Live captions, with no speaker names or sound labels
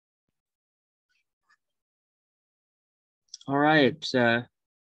All right. Good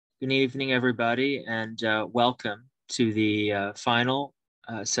evening, everybody, and welcome to the final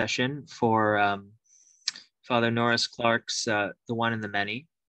session for Father Norris Clark's The One and the Many.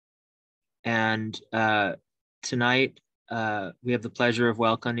 And tonight we have the pleasure of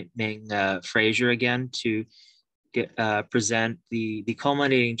welcoming Fraser again to present the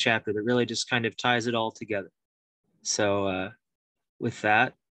culminating chapter that really just kind of ties it all together. So with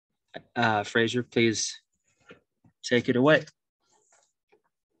that, Fraser, please take it away.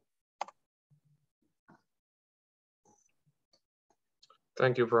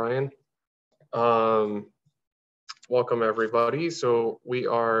 Thank you, Brian. Welcome, everybody. So we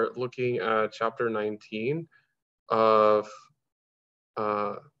are looking at chapter 19 of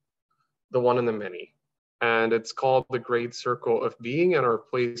The One and the Many, and it's called The Great Circle of Being and Our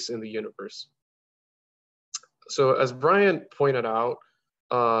Place in the Universe. So as Brian pointed out,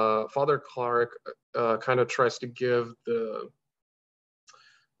 Father Clark kind of tries to give the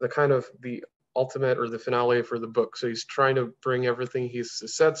ultimate or the finale for the book. So he's trying to bring everything he's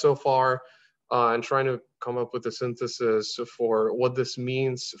said so far and trying to come up with a synthesis for what this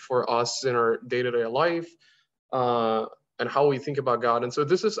means for us in our day-to-day life and how we think about God. And so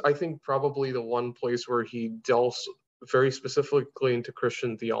this is, I think, probably the one place where he delves very specifically into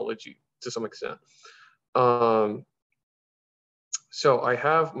Christian theology to some extent. So I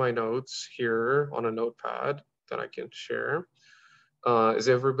have my notes here on a notepad that I can share. Is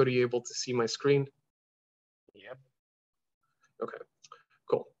everybody able to see my screen? Yep. Okay,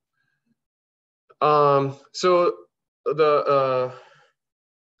 cool. So the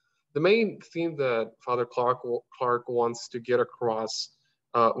main theme that Father Clark wants to get across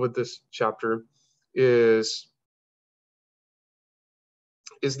with this chapter is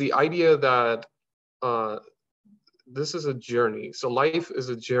the idea that this is a journey. So life is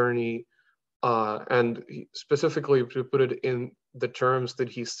a journey, and specifically to put it in the terms that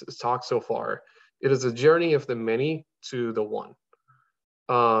he's talked so far, it is a journey of the many to the one.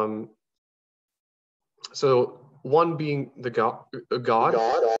 So one being the God.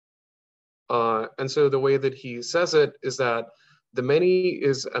 And so the way that he says it is that the many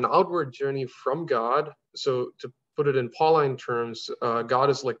is an outward journey from God. So to put it in Pauline terms, God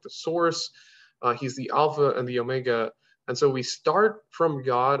is like the source. He's the Alpha and the Omega. And so we start from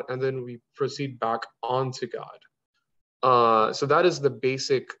God and then we proceed back onto God. So that is the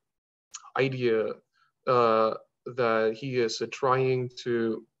basic idea that he is trying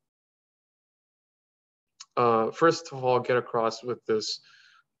to, first of all, get across with this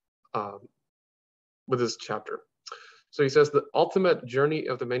chapter. So he says the ultimate journey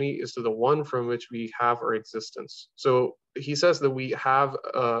of the many is to the one from which we have our existence. So he says that we have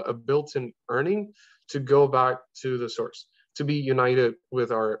a built-in earning to go back to the source, to be united with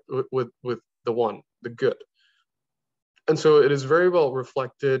the one, the good. And so it is very well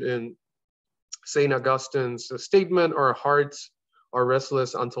reflected in St. Augustine's statement, our hearts are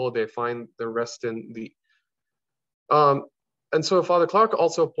restless until they find the rest in thee. And so Father Clark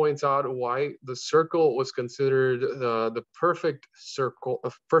also points out why the circle was considered the perfect circle,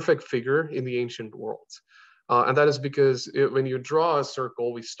 a perfect figure in the ancient world. And that is because when you draw a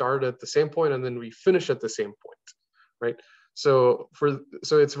circle, we start at the same point and then we finish at the same point, right? So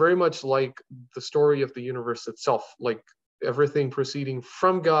it's very much like the story of the universe itself, like everything proceeding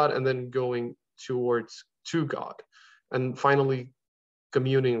from God and then going to God, and finally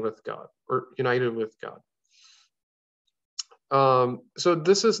communing with God or united with God. So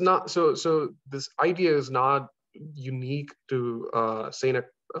this is not so this idea is not unique to Saint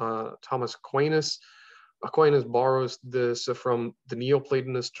Thomas Aquinas. Aquinas borrows this from the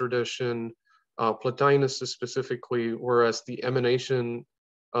Neoplatonist tradition, Plotinus specifically, whereas the emanation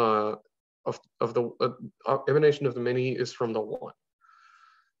of the emanation of the many is from the one.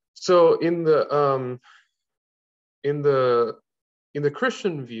 So in the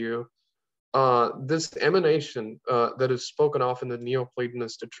Christian view, this emanation that is spoken of in the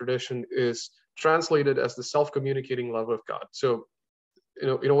Neoplatonist tradition is translated as the self-communicating love of God. So, in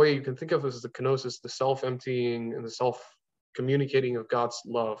a way, you can think of it as the kenosis, the self-emptying and the self-communicating of God's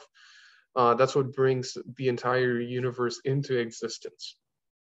love. That's what brings the entire universe into existence,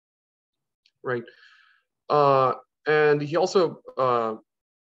 right? And he also,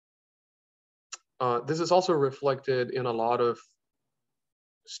 this is also reflected in a lot of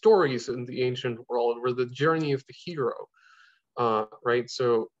stories in the ancient world, where the journey of the hero, right?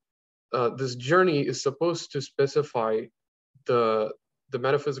 So this journey is supposed to specify the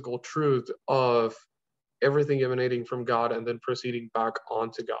metaphysical truth of everything emanating from God and then proceeding back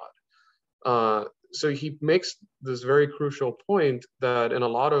onto God. So he makes this very crucial point that in a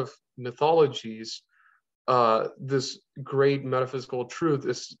lot of mythologies, this great metaphysical truth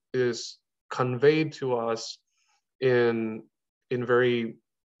is conveyed to us in very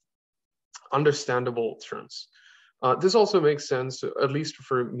understandable terms. This also makes sense, at least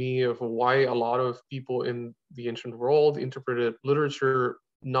for me, of why a lot of people in the ancient world interpreted literature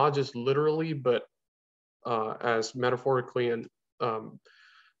not just literally, but as metaphorically and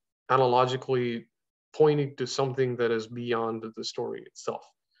analogically pointing to something that is beyond the story itself.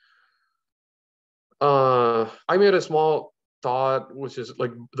 I made a small thought, which is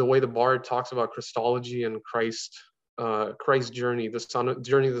like the way the bard talks about Christology and Christ's journey,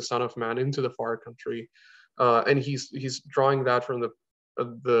 journey of the Son of Man into the far country, and he's drawing that from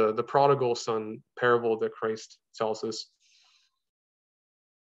the prodigal son parable that Christ tells us.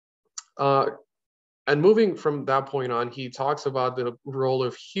 And moving from that point on, he talks about the role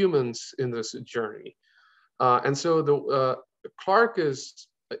of humans in this journey. And so Clark is,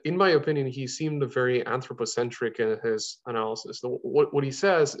 in my opinion, he seemed very anthropocentric in his analysis. What he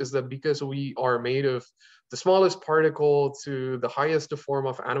says is that because we are made of the smallest particle to the highest form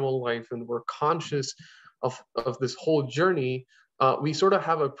of animal life, and we're conscious of this whole journey, we sort of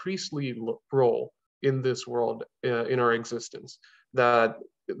have a priestly role in this world, in our existence. That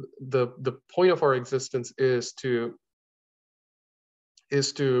the point of our existence is to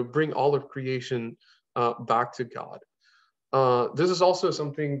bring all of creation back to God. This is also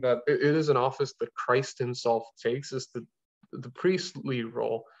something that it is an office that Christ himself takes, is the priestly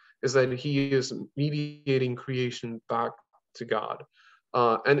role, is that he is mediating creation back to God.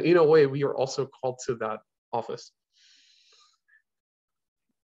 And in a way, we are also called to that office.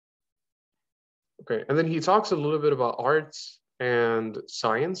 Okay, and then he talks a little bit about arts and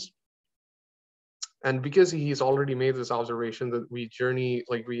science. And because he's already made this observation that we journey,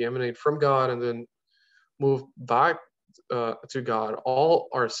 like we emanate from God and then move back to God, all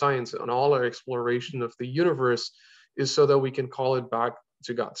our science and all our exploration of the universe is so that we can call it back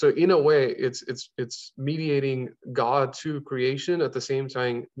to God. So in a way, it's mediating God to creation, at the same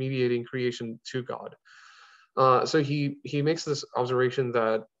time mediating creation to God. So he makes this observation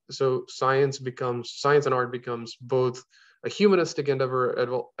that so science and art becomes both a humanistic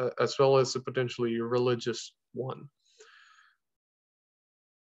endeavor as well as a potentially religious one.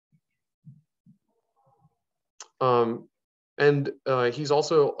 And he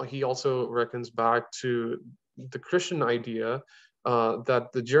also reckons back to the Christian idea that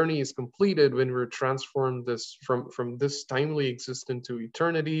the journey is completed when we're transformed from this timely existence to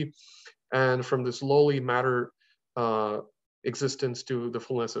eternity, and from this lowly matter existence to the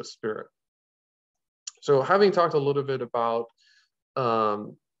fullness of spirit. So having talked a little bit about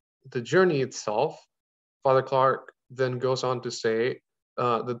the journey itself, Father Clark then goes on to say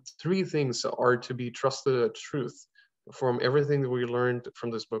that three things are to be trusted as truth from everything that we learned from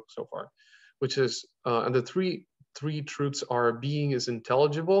this book so far, which is, and the three truths are: being is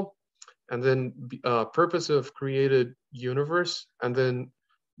intelligible, and then purpose of created universe, and then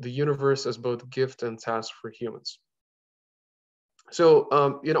the universe as both gift and task for humans.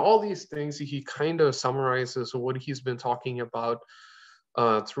 So in all these things, he kind of summarizes what he's been talking about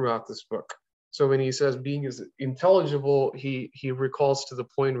throughout this book. So when he says being is intelligible, he recalls to the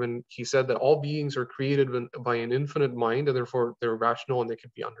point when he said that all beings are created by an infinite mind, and therefore they're rational and they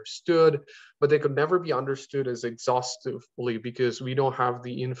could be understood, but they could never be understood as exhaustively, because we don't have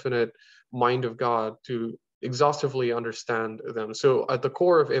the infinite mind of God to exhaustively understand them. So at the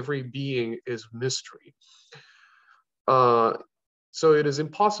core of every being is mystery. So it is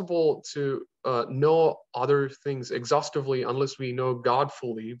impossible to know other things exhaustively unless we know God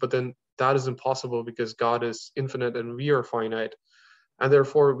fully, but then that is impossible because God is infinite and we are finite. And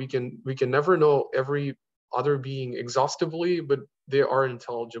therefore we can never know every other being exhaustively, but they are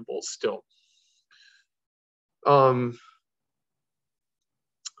intelligible still. And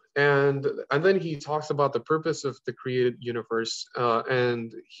then he talks about the purpose of the created universe,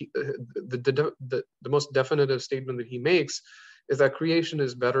 and the most definitive statement that he makes is that creation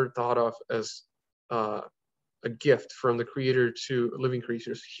is better thought of as a gift from the creator to living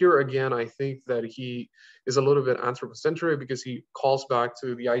creatures. Here again, I think that he is a little bit anthropocentric, because he calls back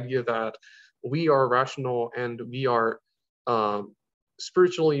to the idea that we are rational and we are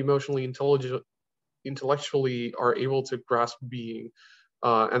spiritually, emotionally, intellectually are able to grasp being.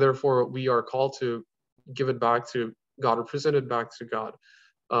 And therefore, we are called to give it back to God, or present it back to God,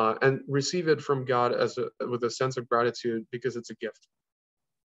 and receive it from God with a sense of gratitude, because it's a gift.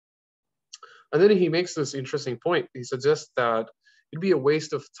 And then he makes this interesting point. He suggests that it'd be a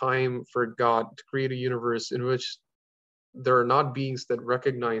waste of time for God to create a universe in which there are not beings that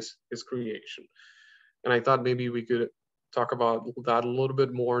recognize his creation. And I thought maybe we could talk about that a little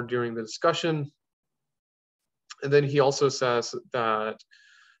bit more during the discussion. And then he also says that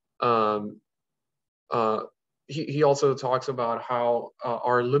he also talks about how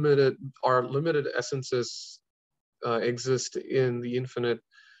our limited essences exist in the infinite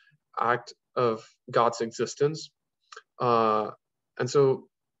act of God's existence. And so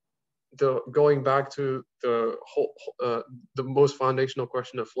going back to the most foundational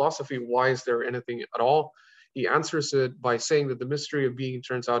question of philosophy, why is there anything at all? He answers it by saying that the mystery of being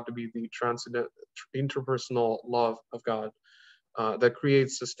turns out to be the transcendent interpersonal love of God that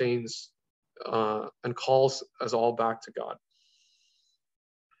creates, sustains, and calls us all back to God.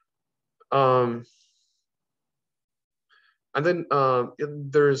 And then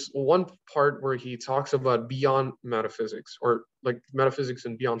there's one part where he talks about beyond metaphysics, or like metaphysics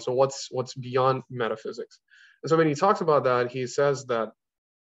and beyond. So what's beyond metaphysics? And so when he talks about that, he says that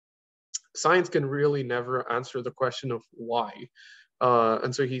science can really never answer the question of why.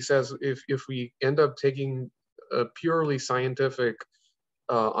 And so he says if we end up taking a purely scientific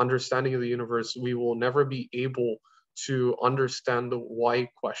understanding of the universe, we will never be able to understand the why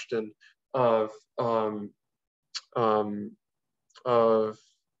question of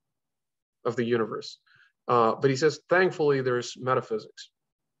the universe. But he says, thankfully, there's metaphysics.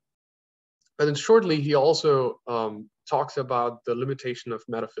 And then shortly, he also talks about the limitation of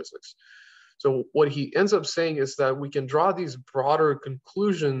metaphysics. So what he ends up saying is that we can draw these broader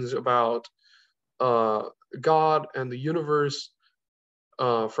conclusions about God and the universe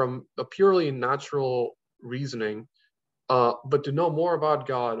from a purely natural reasoning, but to know more about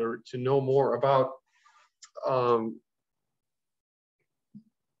God, or to know more about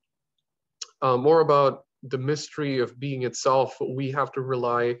the mystery of being itself, we have to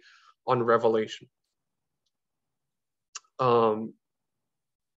rely on revelation.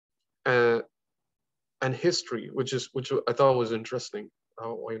 And history, which I thought was interesting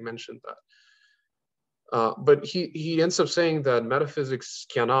how I mentioned that. But he ends up saying that metaphysics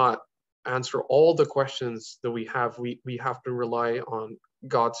cannot answer all the questions that we have. We have to rely on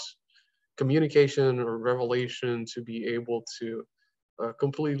God's communication or revelation to be able to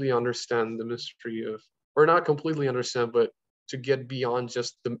completely understand the mystery of, or not completely understand, but to get beyond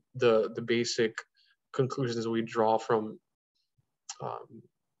just the basic conclusions we draw from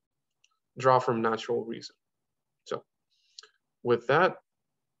natural reason. So with that,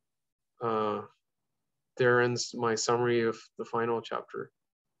 there ends my summary of the final chapter.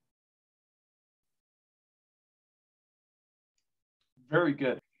 Very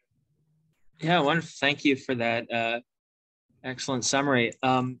good. Yeah, I want to thank you for that excellent summary.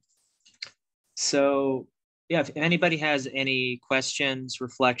 So yeah, if anybody has any questions,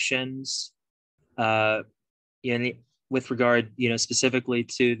 reflections, with regard, specifically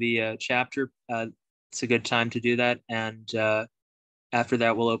to the chapter, it's a good time to do that. And after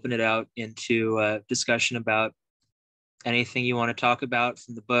that, we'll open it out into discussion about anything you want to talk about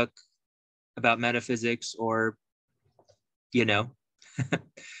from the book, about metaphysics, or, the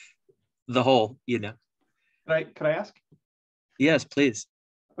whole, Could I ask? Yes, please.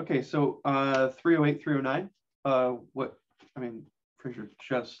 Okay, so 308, 309. Fraser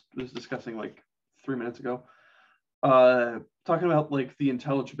just was discussing like 3 minutes ago. Talking about like the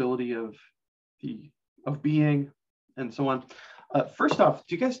intelligibility of being and so on. First off,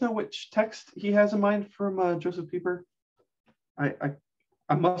 do you guys know which text he has in mind from Joseph Pieper? I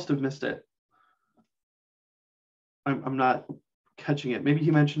must have missed it. I'm not catching it. Maybe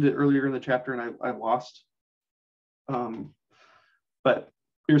he mentioned it earlier in the chapter and I lost. But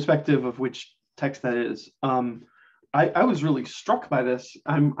irrespective of which text that is, I was really struck by this.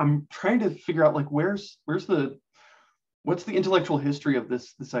 I'm trying to figure out like what's the intellectual history of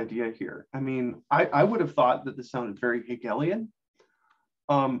this idea here. I mean, I would have thought that this sounded very Hegelian.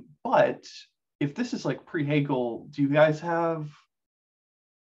 But if this is like pre-Hegel, do you guys have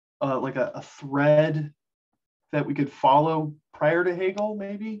like a thread that we could follow prior to Hegel,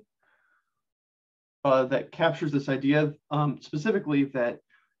 maybe? That captures this idea, specifically that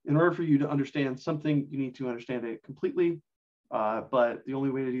in order for you to understand something, you need to understand it completely. But the only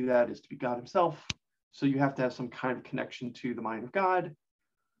way to do that is to be God himself. So you have to have some kind of connection to the mind of God.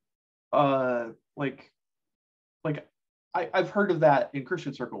 I've heard of that in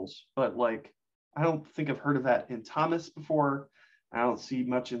Christian circles, but like, I don't think I've heard of that in Thomas before. I don't see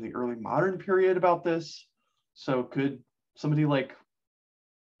much in the early modern period about this. So could somebody like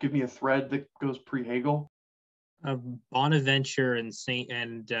give me a thread that goes pre-Hegel? Bonaventure was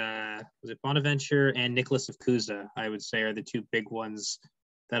it Bonaventure and Nicholas of Cusa, I would say, are the two big ones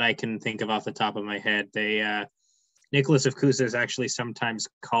that I can think of off the top of my head. Nicholas of Cusa is actually sometimes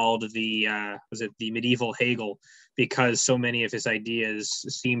called the medieval Hegel, because so many of his ideas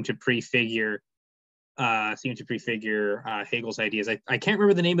seem to prefigure seem to prefigure Hegel's ideas. I can't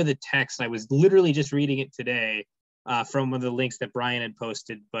remember the name of the text. I was literally just reading it today from one of the links that Brian had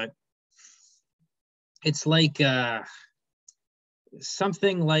posted, but it's like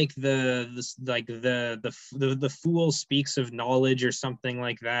something like the fool speaks of knowledge or something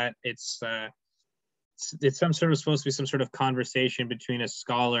like that. It's some sort of supposed to be some sort of conversation between a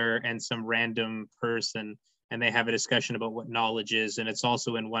scholar and some random person, and they have a discussion about what knowledge is. And it's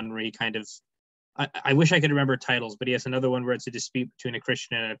also in one where he kind of, I wish I could remember titles, but he has another one where it's a dispute between a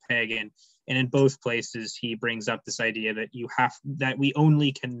Christian and a pagan. And in both places, he brings up this idea that we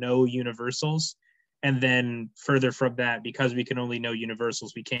only can know universals. And then further from that, because we can only know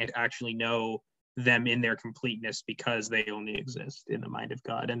universals, we can't actually know them in their completeness because they only exist in the mind of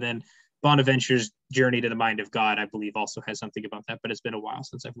God. And then Bonaventure's Journey to the Mind of God, I believe, also has something about that, but it's been a while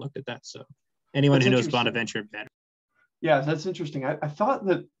since I've looked at that. So anyone who knows Bonaventure better. Yeah, that's interesting. I thought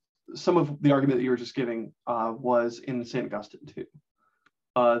that some of the argument that you were just giving was in St. Augustine too,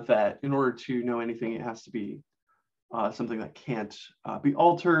 that in order to know anything, it has to be something that can't be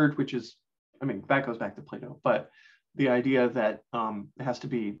altered, which is, I mean, that goes back to Plato, but the idea that it has to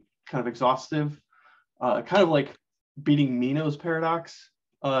be kind of exhaustive, kind of like beating Meno's paradox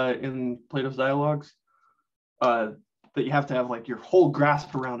in Plato's dialogues, that you have to have like your whole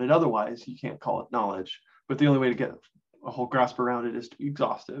grasp around it, otherwise you can't call it knowledge. But the only way to get a whole grasp around it is to be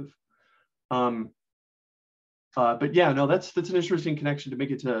exhaustive. But yeah, no, that's an interesting connection to make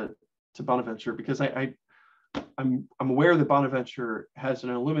it to Bonaventure, because I'm aware that Bonaventure has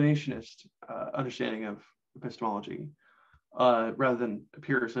an illuminationist understanding of epistemology, rather than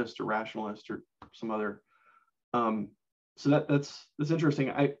empiricist or rationalist or some other. So that's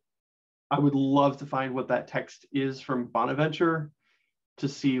interesting. I would love to find what that text is from Bonaventure to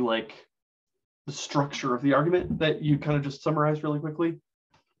see like the structure of the argument that you kind of just summarized really quickly.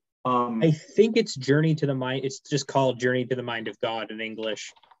 I think it's Journey to the Mind. It's just called Journey to the Mind of God in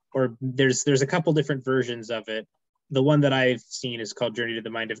English, or there's a couple different versions of it. The one that I've seen is called Journey to the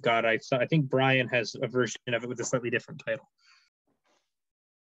Mind of God. I think Brian has a version of it with a slightly different title.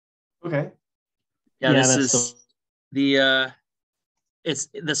 Okay. Yeah, this is it's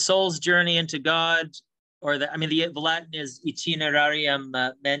the soul's journey into God, or the Latin is itinerarium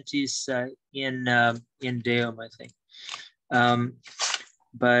mentis in Deum, I think.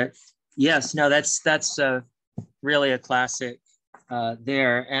 But yes, no, that's really a classic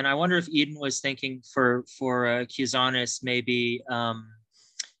there. And I wonder if Eden was thinking for Cusanus maybe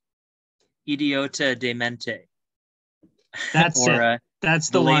Idiota de Mente. That's or, it. That's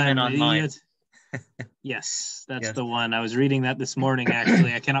the one. On Mind. Yes, that's the one. I was reading that this morning,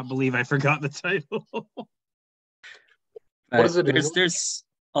 actually. I cannot believe I forgot the title. What is it? There's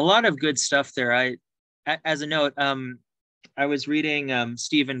a lot of good stuff there. As a note, I was reading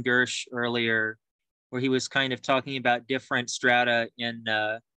Stephen Gersh earlier, where he was kind of talking about different strata in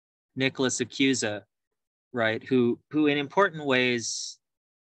Nicholas of Cusa, right? Who in important ways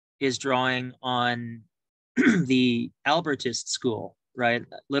is drawing on the Albertist school, right?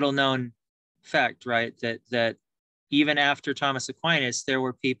 Little known fact, right? That even after Thomas Aquinas, there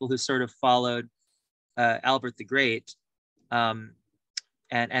were people who sort of followed Albert the Great, and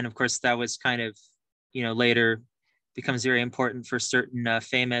of course that was kind of later becomes very important for certain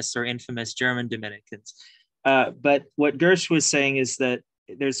famous or infamous German Dominicans. But what Gersh was saying is that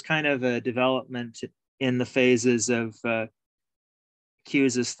there's kind of a development in the phases of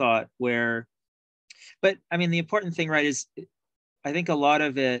Cusa's thought where, but I mean, the important thing, right, is I think a lot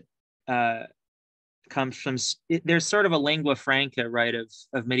of it comes from, there's sort of a lingua franca, right,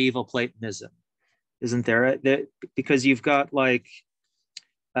 of medieval Platonism, isn't there? Because you've got like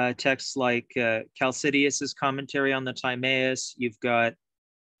texts like Chalcidius's commentary on the Timaeus, you've got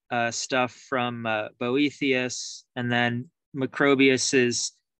stuff from Boethius, and then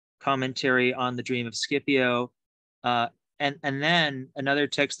Macrobius's commentary on the Dream of Scipio, and then another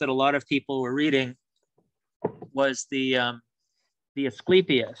text that a lot of people were reading was the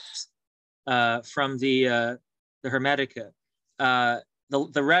Asclepius from the Hermetica.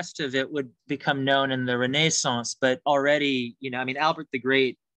 The rest of it would become known in the Renaissance, but already, Albert the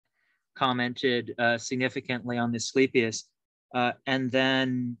Great commented significantly on the Asclepius, and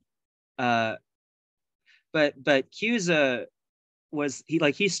then, but Cusa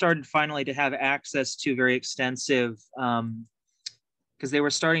he started finally to have access to very extensive, because they were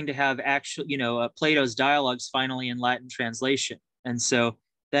starting to have actual, Plato's dialogues finally in Latin translation, and so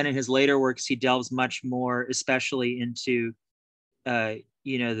then in his later works he delves much more, especially into the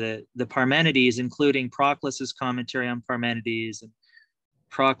Parmenides, including Proclus's commentary on Parmenides and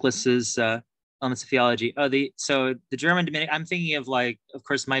Proclus's elements of theology. So the German Dominican, I'm thinking of, like, of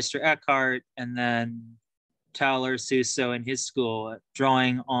course, Meister Eckhart, and then Tauler, Suso and his school,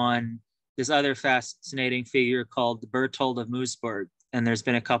 drawing on this other fascinating figure called Berthold of Moosburg. And there's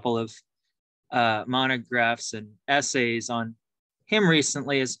been a couple of monographs and essays on him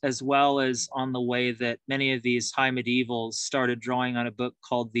recently, as well as on the way that many of these high medievals started drawing on a book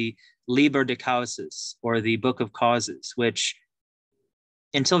called the Liber de Causes, or the Book of Causes, which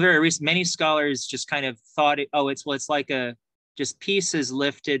until very recent, many scholars just kind of thought it's like just pieces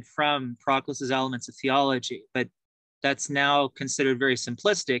lifted from Proclus's Elements of Theology, but that's now considered very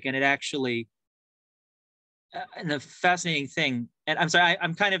simplistic. And it actually, and the fascinating thing, and I'm sorry,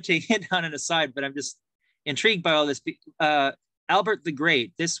 I'm kind of taking it on an aside, but I'm just intrigued by all this. Albert the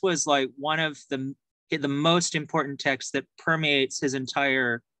Great, this was like one of the most important texts that permeates his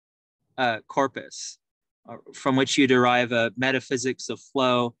entire corpus, from which you derive a metaphysics of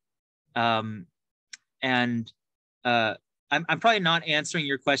flow. I'm probably not answering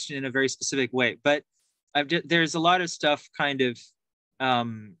your question in a very specific way, but there's a lot of stuff kind of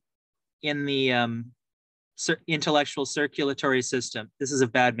in the intellectual circulatory system. This is a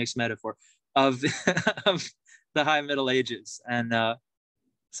bad mixed metaphor of of the High Middle Ages, and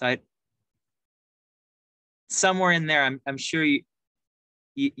so somewhere in there, I'm sure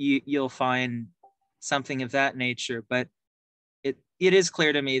you'll find something of that nature. But it is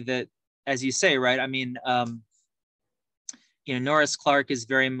clear to me that, as you say, right? I mean, Norris Clark is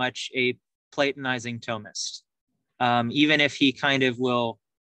very much a Platonizing Thomist, even if he kind of will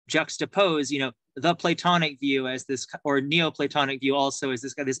juxtapose, the Platonic view as this, or Neoplatonic view also as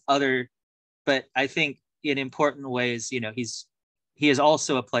this other. But I think in important ways, he is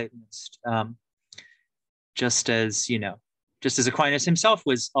also a Platonist, just as Aquinas himself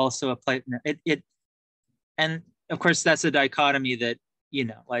was also a Platonist. And of course, that's a dichotomy that,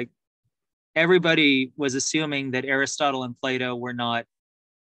 like, everybody was assuming that Aristotle and Plato were not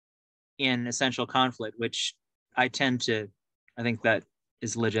in essential conflict, which I think that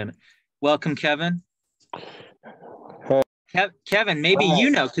is legitimate. Welcome, Kevin. Kevin,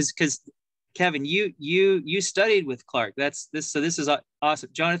 maybe because Kevin, you studied with Clark. So this is awesome.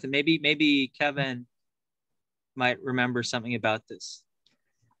 Jonathan, maybe Kevin might remember something about this.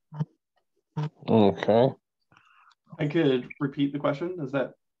 Okay. I could repeat the question. Is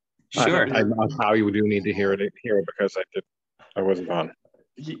that sure? I probably do need to hear it because I wasn't on.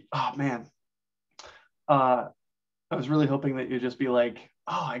 Oh man. I was really hoping that you'd just be like,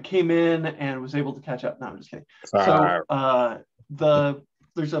 oh, I came in and was able to catch up. No, I'm just kidding. So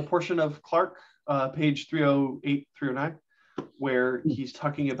there's a portion of Clark, page 308, 309, where he's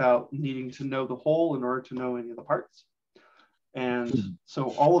talking about needing to know the whole in order to know any of the parts. And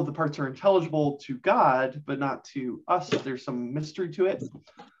so all of the parts are intelligible to God, but not to us. There's some mystery to it,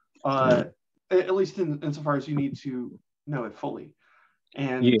 at least insofar as you need to know it fully.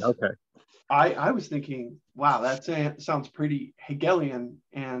 And yeah, okay. I was thinking, wow, that sounds pretty Hegelian.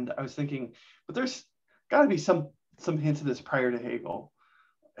 And I was thinking, but there's got to be some hints of this prior to Hegel.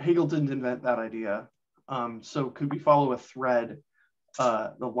 Hegel didn't invent that idea. So could we follow a thread,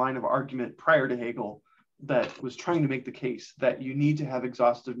 the line of argument prior to Hegel that was trying to make the case that you need to have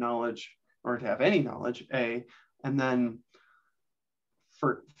exhaustive knowledge or to have any knowledge, A, and then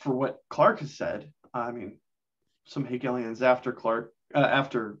for what Clark has said, I mean, some Hegelians after Clark,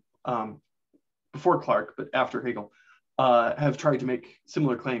 before Clark, but after Hegel, have tried to make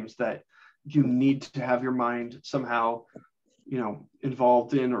similar claims that you need to have your mind somehow,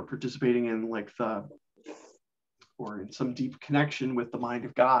 involved in or participating in or in some deep connection with the mind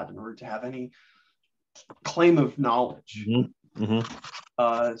of God in order to have any claim of knowledge. Mm-hmm.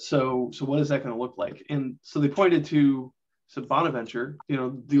 Mm-hmm. So what is that going to look like? And so they pointed to Bonaventure,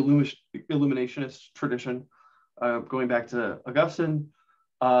 the Illuminationist tradition, going back to Augustine,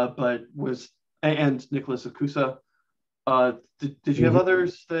 and Nicholas of Cusa. Did you have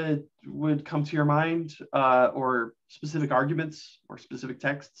others that would come to your mind, or specific arguments or specific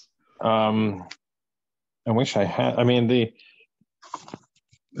texts? I wish I had. I mean,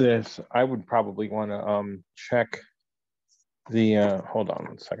 I would probably want to check the. Hold on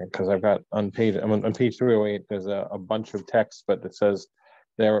one second, because I've got on page 308. There's a bunch of texts, but it says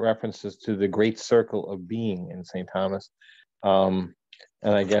there are references to the great circle of being in St. Thomas, and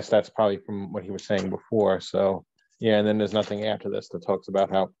I guess that's probably from what he was saying before. So yeah, and then there's nothing after this that talks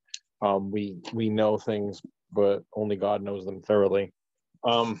about how we know things, but only God knows them thoroughly.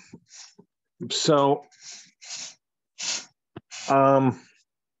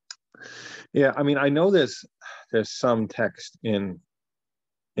 Yeah, I mean, I know there's some text in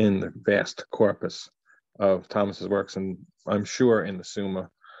the vast corpus of Thomas's works, and I'm sure in the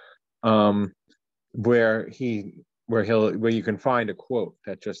Summa. where you can find a quote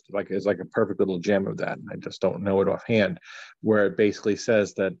that just like is like a perfect little gem of that. And I just don't know it offhand, where it basically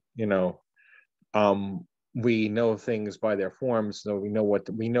says that, we know things by their forms, so we know what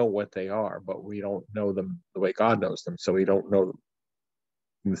they are, but we don't know them the way God knows them. So we don't know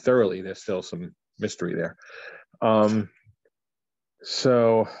them thoroughly. There's still some mystery there.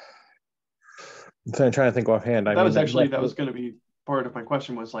 So I'm trying to think offhand. That was going to be part of my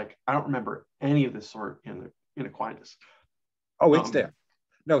question, was like, I don't remember any of this sort in Aquinas. Oh, it's there.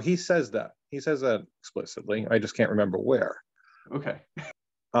 No, he says that. He says that explicitly. I just can't remember where. Okay.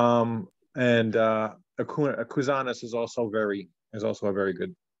 And Acusanus is also a very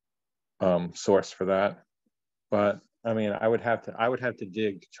good source for that. But I mean, I would have to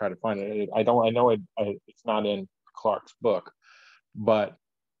dig to try to find it. I know it's not in Clark's book, but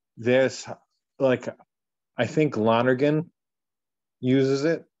there's like, I think Lonergan uses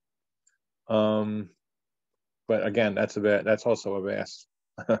it. But again, that's also a vast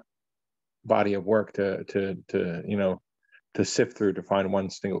body of work to sift through to find one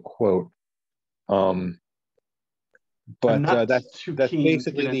single quote. But that's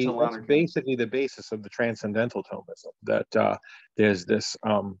basically the basis of the transcendental Thomism. That there's this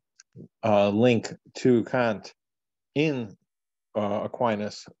link to Kant in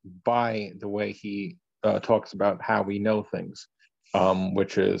Aquinas by the way he talks about how we know things,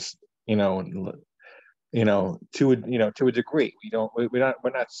 which is to a degree.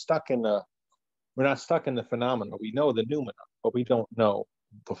 We're not stuck in the phenomena. We know the noumena, but we don't know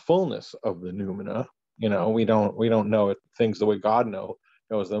the fullness of the noumena. We don't know things the way God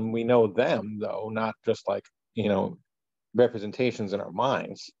knows them. We know them, though, not just like representations in our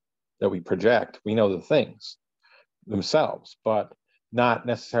minds that we project. We know the things themselves, but not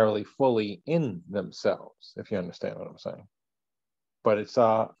necessarily fully in themselves, if you understand what I'm saying. But it's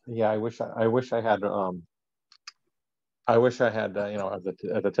I wish I had at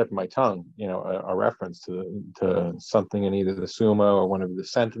the tip of my tongue, a reference to something in either the Summa or one of the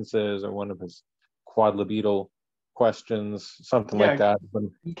sentences or one of his quadlibidal questions, something like that. But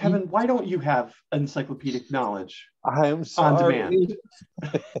Kevin, why don't you have encyclopedic knowledge? I'm sorry. On demand.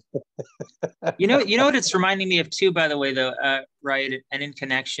 You know what it's reminding me of too, by the way, though, right? And in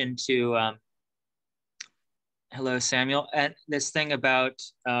connection to hello, Samuel, and this thing about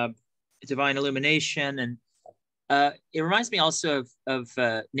divine illumination, and it reminds me also of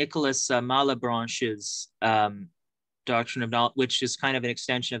Nicholas Malebranche's doctrine of knowledge, which is kind of an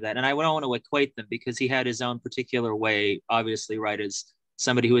extension of that. And I don't want to equate them because he had his own particular way, obviously, right, as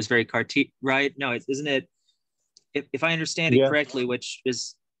somebody who was very right? No, isn't it? If I understand it correctly, which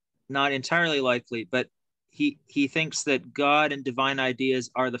is not entirely likely, but he thinks that God and divine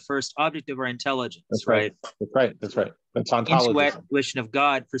ideas are the first object of our intelligence. That's right. That's ontology. Intuition of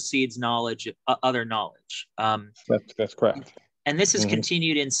God precedes knowledge, other knowledge. That's correct. And this is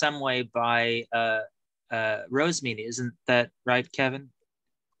continued in some way by Rosemeany, isn't that right, Kevin?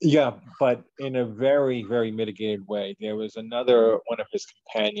 Yeah, but in a very, very mitigated way. There was another one of his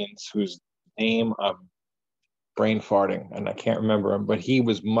companions whose name I'm brain farting, and I can't remember him, but he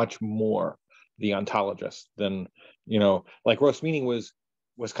was much more the ontologist than, like Rosemeany was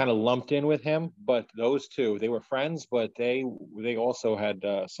kind of lumped in with him, but those two, they were friends, but they also had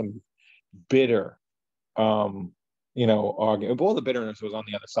some bitter argument. All the bitterness was on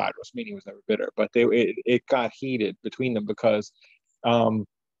the other side. Rosemeany was never bitter, but it got heated between them because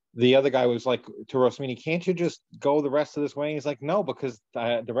the other guy was like to Rosemeany, can't you just go the rest of this way? And he's like, no, because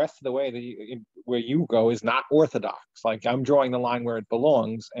the rest of the way where you go is not orthodox. Like, I'm drawing the line where it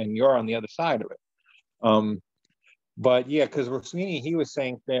belongs, and you're on the other side of it. But yeah, because Rosemeany, he was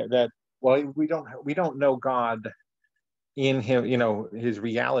saying that well, we don't know God in him, his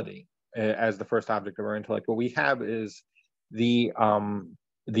reality as the first object of our intellect. What we have is the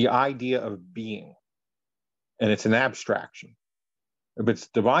idea of being, and it's an abstraction. But it's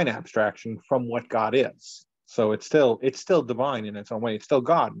divine abstraction from what God is. So it's still divine in its own way. It's still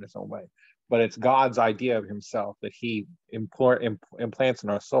God in its own way, but it's God's idea of himself that he implants in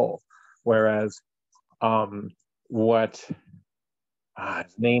our soul. Whereas his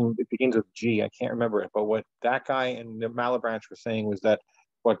name, it begins with G, I can't remember it, but what that guy and Malebranche were saying was that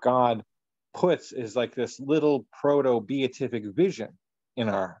what God puts is like this little proto-beatific vision in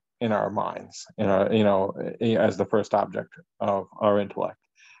our minds, as the first object of our intellect.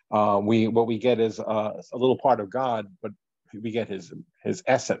 What we get is a little part of God, but we get his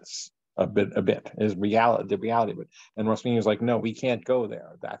essence a bit, his reality, the reality of it. And Rosemeany was like, no, we can't go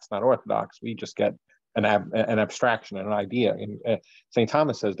there. That's not orthodox. We just get an abstraction, an idea. And St.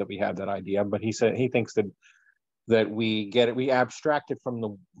 Thomas says that we have that idea, but he thinks that that we get it, we abstract it from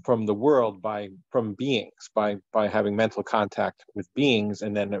the world from beings by having mental contact with beings,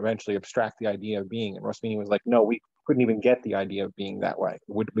 and then eventually abstract the idea of being. And Rosmini was like, no, we couldn't even get the idea of being that way. It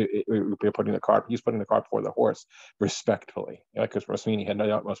would be putting the cart. He's putting the cart before the horse, respectfully. Because Rosmini had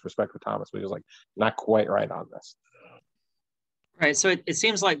the utmost respect for Thomas, but he was like, not quite right on this. Right. So it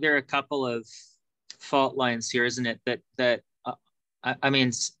seems like there are a couple of fault lines here, isn't it? That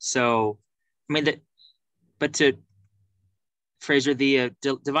but to Fraser, the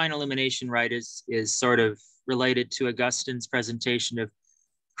divine illumination, right, is sort of related to Augustine's presentation of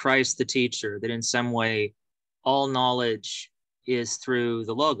Christ the teacher, that in some way all knowledge is through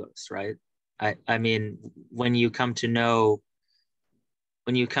the logos, right? I mean, when you come to know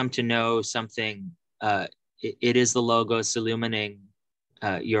something, it is the logos illuminating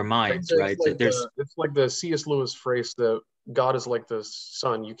your mind, right? It's like the C.S. Lewis phrase that God is like the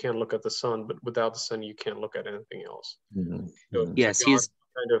sun. You can't look at the sun, but without the sun, you can't look at anything else. Mm-hmm. Yes, God he's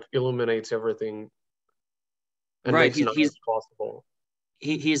kind of illuminates everything and right. makes knowledge possible.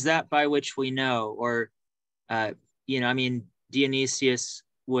 He's that by which we know, or I mean, Dionysius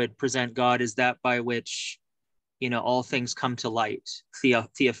would present God as that by which, all things come to light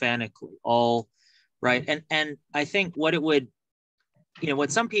theophanically, all right. And I think what it would,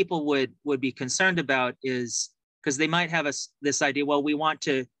 what some people would be concerned about is, because they might have this idea, well, we want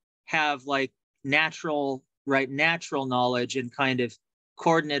to have like natural knowledge and kind of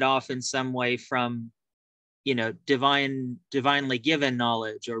cordon it off in some way from, divinely given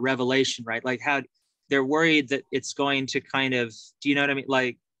knowledge or revelation, right? Like how they're worried that it's going to kind of, do you know what I mean?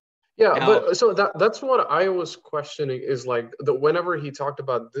 Like, yeah, but so that's what I was questioning, is like whenever he talked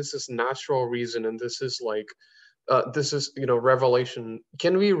about this is natural reason and this is like this is revelation,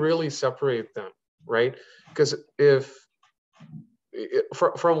 can we really separate them, right? Because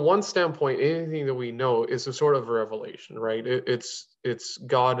from one standpoint, anything that we know is a sort of revelation, right? It's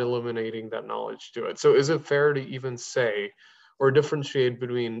God illuminating that knowledge to it. So is it fair to even say or differentiate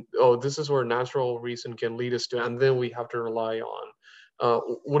between, oh, this is where natural reason can lead us to, and then we have to rely on?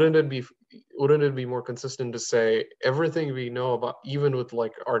 Wouldn't it be more consistent to say everything we know about, even with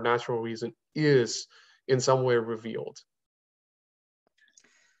like our natural reason, is in some way revealed?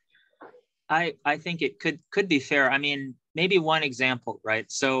 I think it could be fair. I mean, maybe one example, right?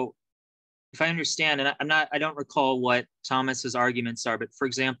 So if I understand, and I don't recall what Thomas's arguments are, but for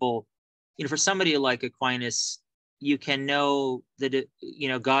example, for somebody like Aquinas, you can know that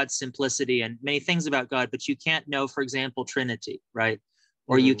God's simplicity and many things about God, but you can't know, for example, Trinity, right?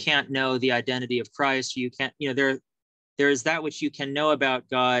 Or you can't know the identity of Christ. You can't, there is that which you can know about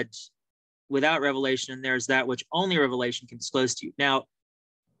God without revelation, and there's that which only revelation can disclose to you. Now,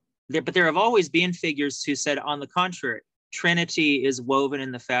 but there have always been figures who said, on the contrary, Trinity is woven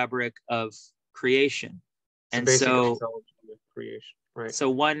in the fabric of creation. And so creation, right?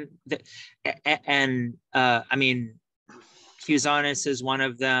 So I mean, Cusanus is one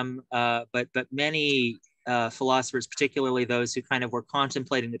of them, but many philosophers, particularly those who kind of were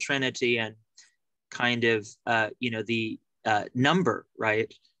contemplating the Trinity and kind of the number,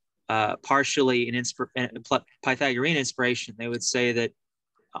 right? Partially in Pythagorean inspiration, they would say that,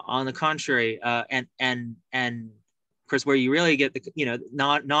 on the contrary, and of course, where you really get the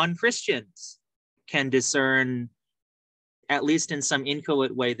non-Christians can discern, at least in some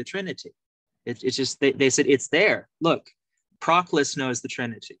inchoate way, the Trinity. It's just they said it's there. Look, Proclus knows the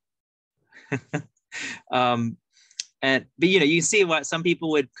Trinity. But you see what some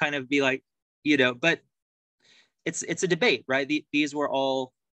people would kind of be like, but it's a debate, right? These were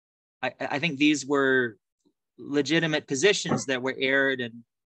all, I think these were legitimate positions that were aired and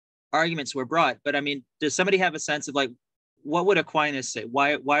arguments were brought. But I mean, does somebody have a sense of like, what would Aquinas say?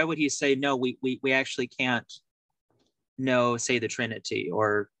 Why would he say, no, we actually can't know, say, the Trinity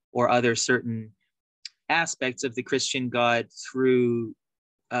or other certain aspects of the Christian God through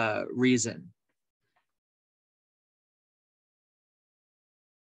reason?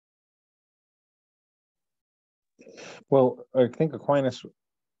 Well, I think Aquinas,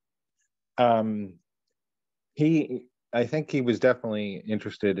 I think he was definitely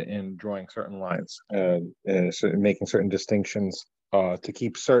interested in drawing certain lines, making certain distinctions to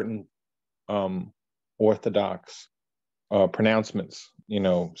keep certain orthodox pronouncements,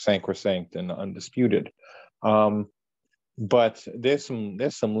 sacrosanct and undisputed. But there's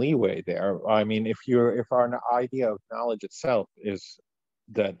some leeway there. I mean, if our idea of knowledge itself is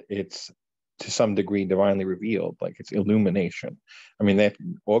that it's to some degree divinely revealed, like it's illumination. I mean, that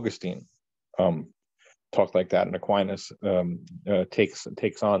Augustine talked like that, and Aquinas takes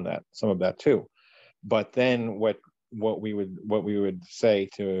on some of that too. But then what what we would say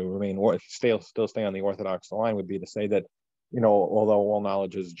to remain still stay on the orthodox line would be to say that, although all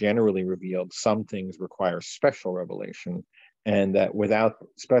knowledge is generally revealed, some things require special revelation, and that without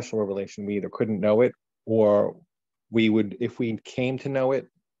special revelation, we either couldn't know it, or we would, if we came to know it,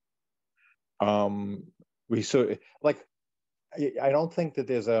 I don't think that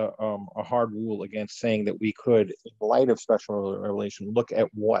there's a hard rule against saying that we could, in light of special revelation, look at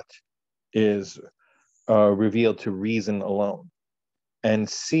what is revealed to reason alone and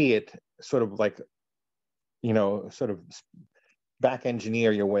see it sort of like, sort of back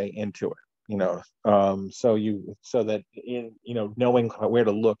engineer your way into it, so that in, knowing where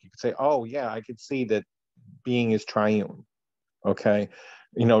to look, you could say, oh yeah, I could see that being is triune. Okay.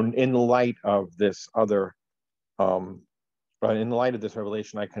 In the light of this other, but in the light of this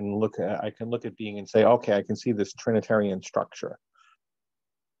revelation, I can look at being and say, okay, I can see this Trinitarian structure.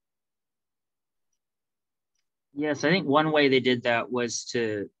 Yes, I think one way they did that was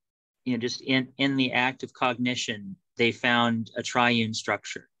to, just in the act of cognition, they found a triune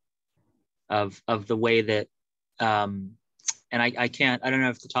structure of the way that, and I don't know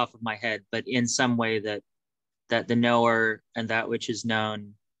off the top of my head, but in some way that the knower and that which is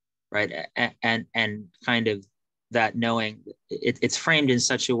known, right, and kind of that knowing, it's framed in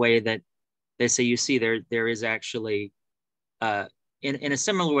such a way that they say, you see, there is actually, in a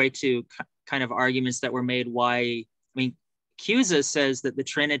similar way to kind of arguments that were made Cusa says that the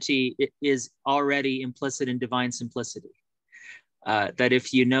Trinity is already implicit in divine simplicity. That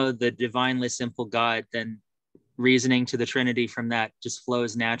if you know the divinely simple God, then reasoning to the Trinity from that just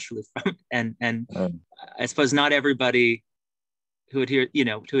flows naturally from, and I suppose not everybody who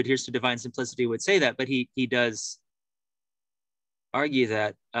adheres to divine simplicity would say that, but he does argue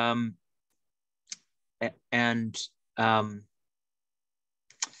that.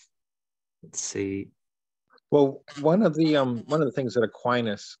 Let's see. Well, one of the things that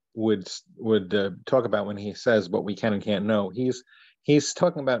Aquinas would talk about when he says what we can and can't know, he's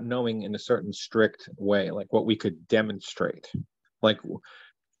talking about knowing in a certain strict way, like what we could demonstrate. Like,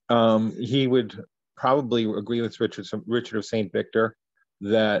 he would probably agree with Richard of St. Victor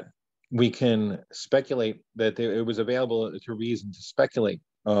that we can speculate, that it was available to reason to speculate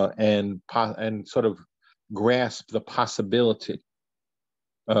and sort of grasp the possibility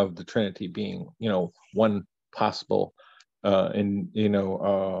of the Trinity being, one possible ultimate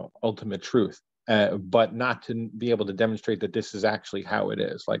truth, but not to be able to demonstrate that this is actually how it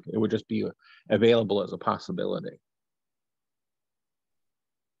is. Like, it would just be available as a possibility.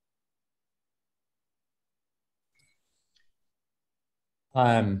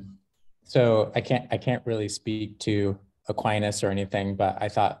 So I can't really speak to Aquinas or anything, but I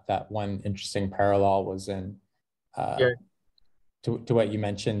thought that one interesting parallel was in to what you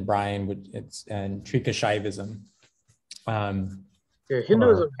mentioned, Brian. It's in Trika Shaivism, Hinduism,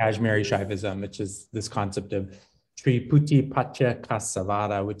 or Kashmiri Shaivism, which is this concept of Triputi Patya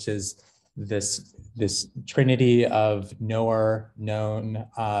Kasavada, which is this trinity of knower, known,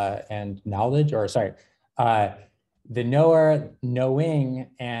 and knowledge, or sorry, the knower, knowing,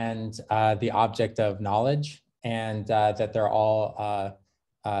 and the object of knowledge, and that they're all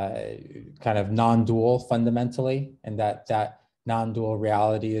kind of non-dual fundamentally, and that non-dual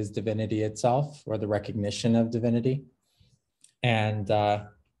reality is divinity itself, or the recognition of divinity. And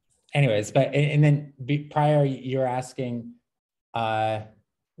anyways, and then prior, you're asking,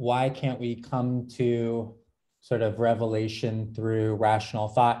 why can't we come to sort of revelation through rational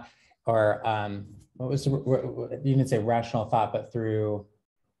thought, or what was you didn't say rational thought, but through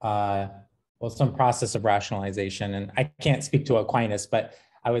some process of rationalization. And I can't speak to Aquinas, but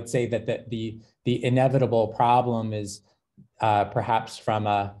I would say that the inevitable problem is perhaps from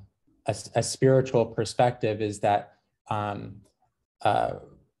a spiritual perspective, is that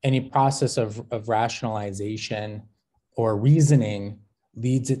any process of rationalization or reasoning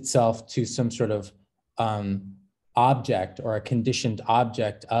leads itself to some sort of object, or a conditioned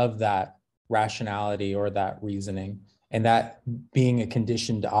object of that rationality or that reasoning. And that being a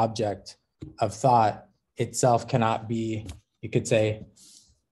conditioned object of thought itself cannot be, you could say,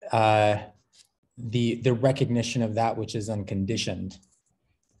 the recognition of that which is unconditioned,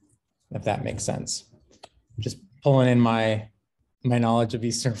 if that makes sense. Just pulling in my knowledge of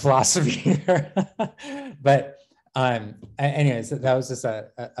Eastern philosophy here. But anyways, that was just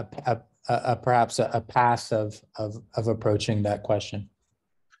perhaps a path of approaching that question.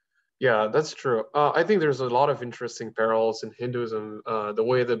 Yeah, that's true. I think there's a lot of interesting parallels in Hinduism. The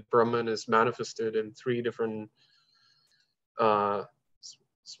way that Brahman is manifested in 3 different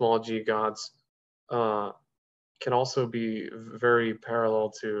small g gods can also be very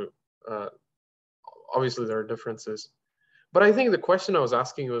parallel to obviously there are differences. But I think the question I was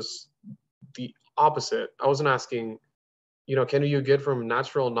asking was the opposite. I wasn't asking, can you get from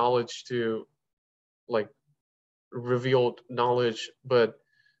natural knowledge to like revealed knowledge, but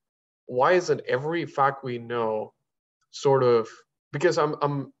why isn't every fact we know sort of, because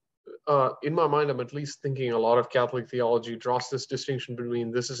I'm in my mind, I'm at least thinking a lot of Catholic theology draws this distinction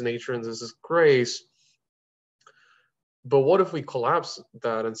between this is nature and this is grace. But what if we collapse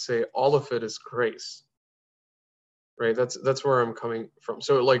that and say all of it is grace? Right? That's where I'm coming from.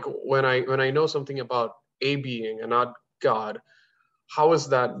 So like when I know something about a being and not God, how is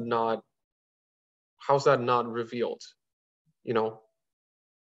that not revealed?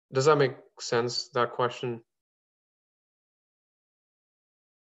 Does that make sense, that question?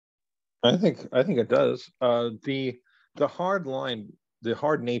 I think it does. The hard line, the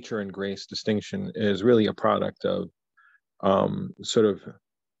hard nature and grace distinction is really a product of sort of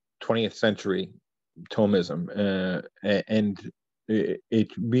 20th century Thomism, and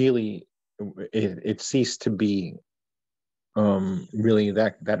it really it ceased to be really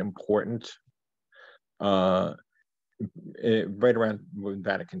that important right around when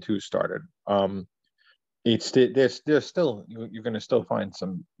Vatican II started. It's there's still, you're going to still find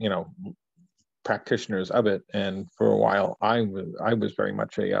some practitioners of it, and for a while I was very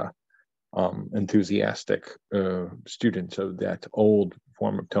much a enthusiastic student of that old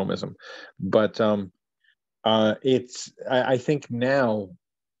form of Thomism, but I think now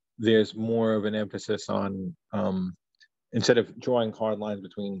there's more of an emphasis on instead of drawing hard lines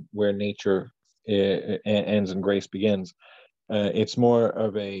between where nature ends and grace begins, it's more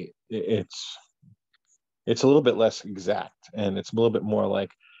of it's a little bit less exact, and it's a little bit more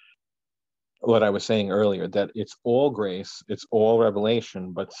like what I was saying earlier, that it's all grace, it's all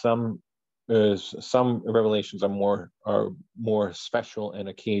revelation, but some revelations are more special and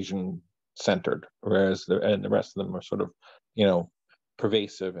occasion centered, whereas the rest of them are sort of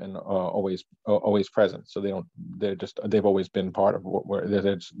pervasive and always present. So they've always been part of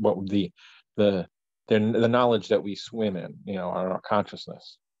the knowledge that we swim in, our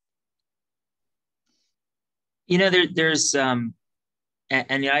consciousness. There's and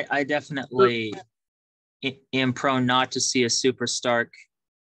I definitely am prone not to see a super stark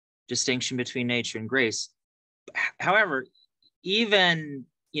distinction between nature and grace. However, even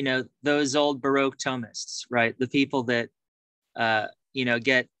those old Baroque Thomists, right, the people that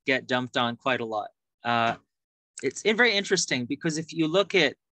get dumped on quite a lot, it's very interesting, because if you look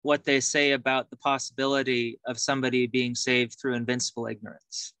at what they say about the possibility of somebody being saved through invincible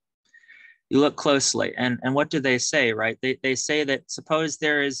ignorance, you look closely, and what do they say, right? They say that suppose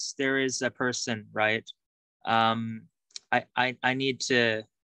there is a person, right? I need to,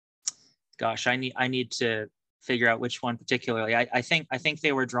 gosh, I need to figure out which one particularly. I think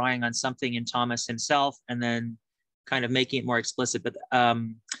they were drawing on something in Thomas himself, and then kind of making it more explicit. But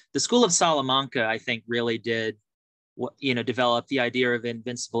the School of Salamanca, I think, really did develop the idea of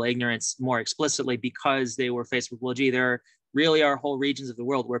invincible ignorance more explicitly, because they were faced with, well, gee, there really are whole regions of the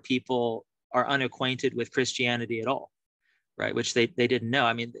world where people are unacquainted with Christianity at all, right? Which they didn't know.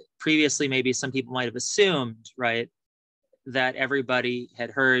 I mean, previously, maybe some people might have assumed, right, that everybody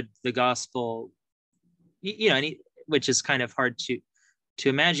had heard the gospel, which is kind of hard to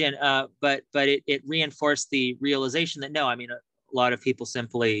imagine. But it reinforced the realization that no, I mean, a lot of people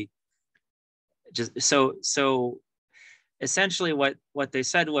simply just so essentially what they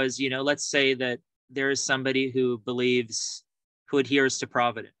said was, let's say that there is somebody who adheres to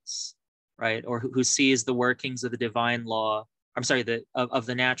providence, right? Or who sees the workings of the divine law, of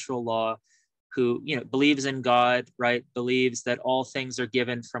the natural law, who, believes in God, right? Believes that all things are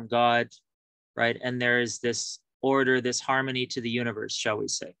given from God, right? And there is this order, this harmony to the universe, shall we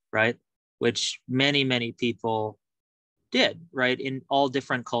say, right? Which many, many people did, right? In all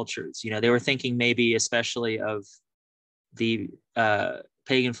different cultures. They were thinking maybe especially of the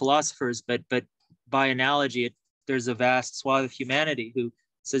pagan philosophers, but by analogy, there's a vast swath of humanity who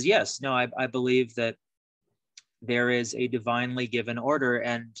says, yes, no, I believe that there is a divinely given order,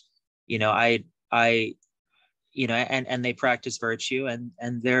 and and they practice virtue, and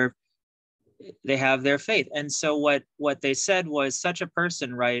they have their faith. And so what they said was, such a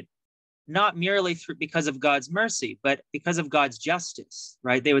person, right, not merely because of God's mercy, but because of God's justice,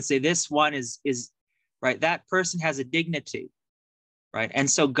 right? They would say this one is right, that person has a dignity, right? And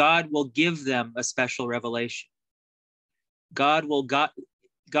so God will give them a special revelation. God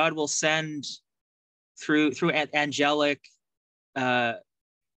will send through angelic,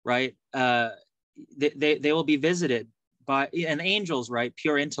 right? They will be visited by an angels, right?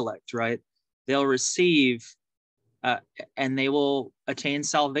 Pure intellect, right? They'll receive, and they will attain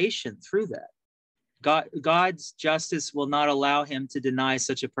salvation through that. God's justice will not allow him to deny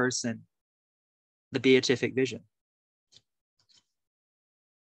such a person the beatific vision.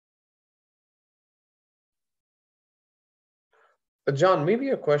 John, maybe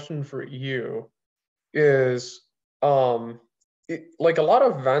a question for you is, like a lot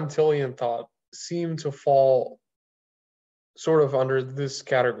of Van Tillian thought seem to fall sort of under this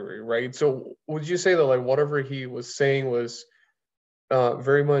category, right? So would you say that like whatever he was saying was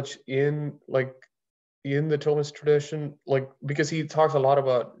very much in the Thomist tradition, like because he talks a lot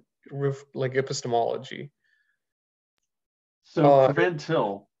about like epistemology? So for Van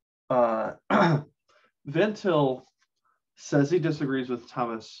Til, Van Til says he disagrees with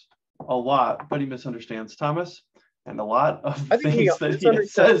Thomas a lot, but he misunderstands Thomas, and a lot of the things that he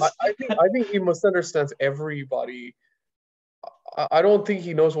says. I think he misunderstands everybody. I don't think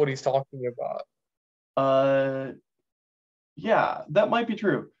he knows what he's talking about. Yeah, that might be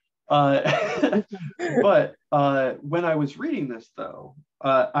true. But when I was reading this, though,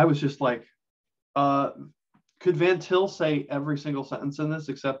 I was just like, could Van Til say every single sentence in this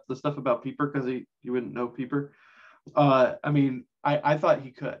except the stuff about Pieper because he wouldn't know Pieper? I mean, I thought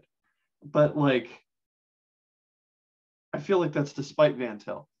he could, but like, I feel like that's despite Van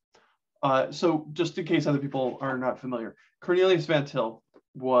Til. So just in case other people are not familiar, Cornelius Van Til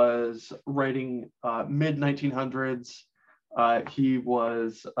was writing mid 1900s. He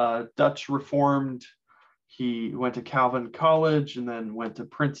was Dutch Reformed. He went to Calvin College and then went to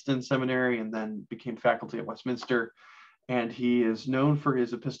Princeton Seminary and then became faculty at Westminster. And he is known for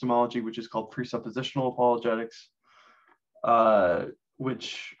his epistemology, which is called presuppositional apologetics,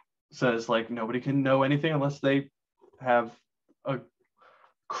 which says like nobody can know anything unless they have a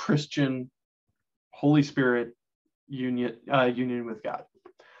Christian Holy Spirit union with God.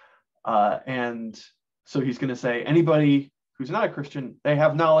 And so he's going to say anybody who's not a Christian, they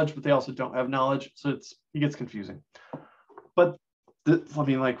have knowledge, but they also don't have knowledge. So he gets confusing. But I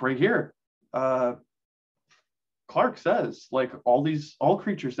mean, like right here, Clark says like all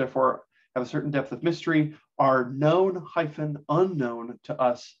creatures therefore have a certain depth of mystery, are known - unknown to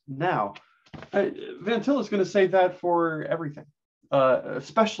us now. Van Til is going to say that for everything,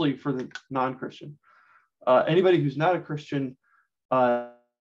 especially for the non-Christian. Anybody who's not a Christian,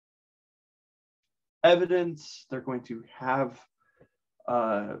 evidence, they're going to have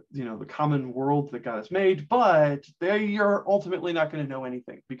the common world that God has made, but they are ultimately not going to know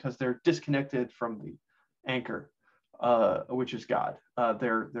anything because they're disconnected from the anchor, which is God.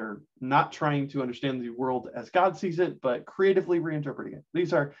 They're not trying to understand the world as God sees it, but creatively reinterpreting it.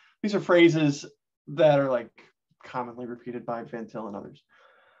 These are phrases that are like commonly repeated by Van Til and others.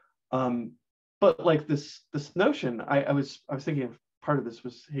 But like this notion, I was thinking of part of this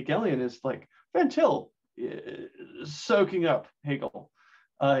was Hegelian, is like Van Til soaking up Hegel.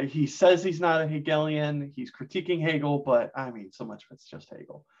 He says he's not a Hegelian, he's critiquing Hegel, but I mean, so much of it's just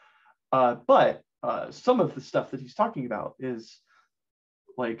Hegel. But some of the stuff that he's talking about is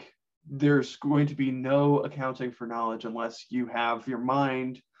like, there's going to be no accounting for knowledge unless you have your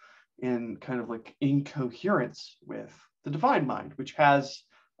mind in kind of like incoherence with the divine mind, which has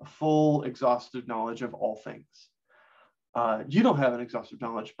a full exhaustive knowledge of all things. You don't have an exhaustive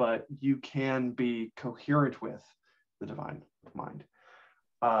knowledge, but you can be coherent with the divine mind.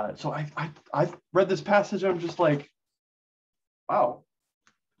 So I read this passage and I'm just like, wow,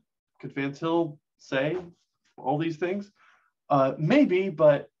 could Van Til say all these things? Maybe,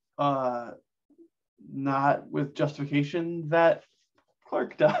 but not with justification that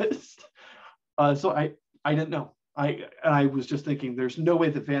Clark does. So I didn't know. I was just thinking there's no way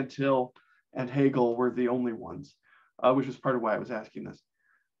that Van Til and Hegel were the only ones, which was part of why I was asking this.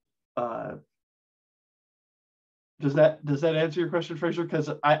 Does that answer your question, Fraser?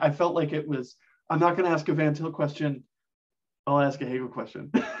 Because I felt like it was, I'm not going to ask a Van Til question. I'll ask a Hegel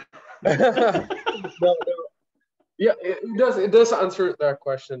question. No. Yeah, it does answer that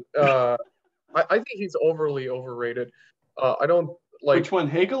question. I think he's overly overrated. I don't like. Which one,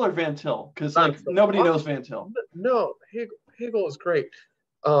 Hegel or Van Til? Because like nobody knows Van Til. No, Hegel is great.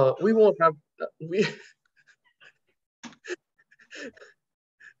 We won't have we.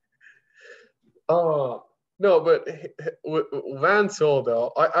 No, but Van Til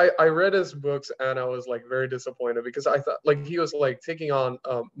though, I read his books and I was like very disappointed because I thought like he was like taking on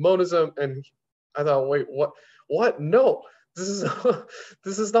monism, and I thought, wait, what? No, this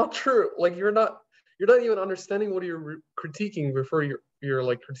is not true. Like you're not even understanding what you're critiquing before you're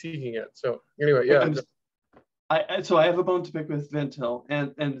like critiquing it. So anyway, yeah. So I have a bone to pick with Van Til,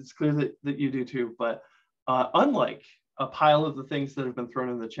 and it's clear that you do too. But unlike a pile of the things that have been thrown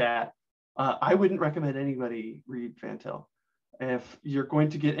in the chat, I wouldn't recommend anybody read Van Til. If you're going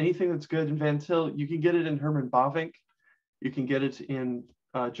to get anything that's good in Van Til, you can get it in Herman Bavinck. You can get it in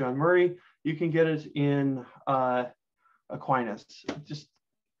John Murray. You can get it in Aquinas. Just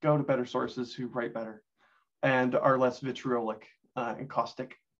go to better sources who write better and are less vitriolic and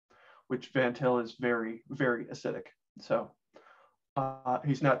caustic, which Van Til is very, very acidic. So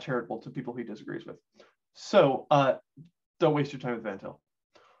he's not charitable to people he disagrees with. So don't waste your time with Van Til.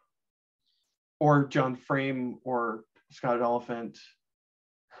 Or John Frame or Scott Oliphant,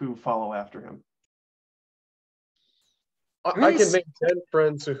 who follow after him. I can make 10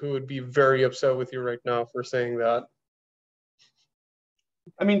 friends who would be very upset with you right now for saying that.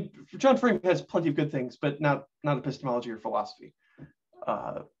 I mean, John Frame has plenty of good things, but not epistemology or philosophy.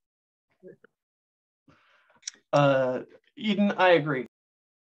 Eden, I agree.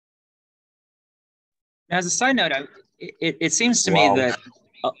 As a side note, it seems to me that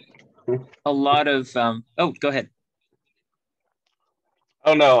a lot of oh, go ahead.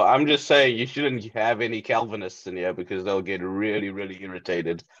 Oh no, I'm just saying you shouldn't have any Calvinists in here because they'll get really, really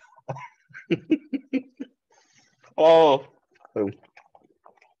irritated. Oh.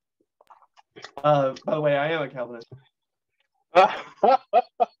 By the way, I am a Calvinist.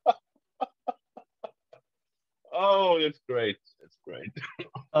 Oh, that's great. That's great.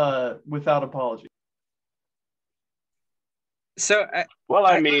 Without apology. So, well,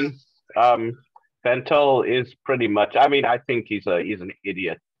 I mean, Van Til is pretty much. I mean, I think he's an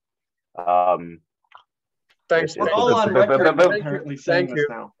idiot. Thanks. We're all on record apparently saying this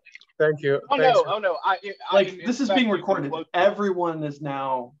now. Thank you. Oh Thanks. no! Like this is being recorded. Everyone is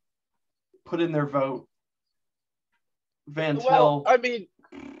now put in their vote. Van Til. Well, I mean,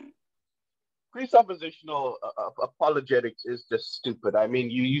 presuppositional apologetics is just stupid. I mean,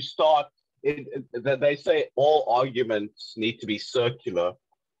 you start. They say all arguments need to be circular.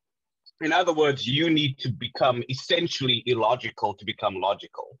 In other words, you need to become essentially illogical to become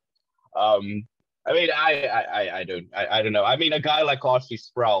logical. I mean, I don't know. I mean, a guy like R.C.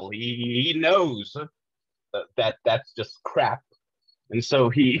 Sproul, he knows that that's just crap, and so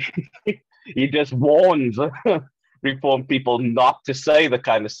he he just warns Reformed people not to say the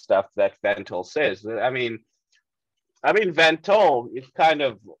kind of stuff that Van Til says. I mean, Van Til is kind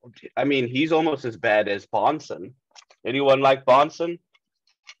of. I mean, he's almost as bad as Bahnsen. Anyone like Bahnsen?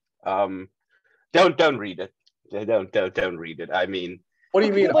 Don't read it. Don't read it. I mean, what do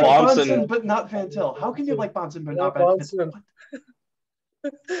you mean? Like Bahnsen, but not Van Til. How can you like Bahnsen but not Van Til?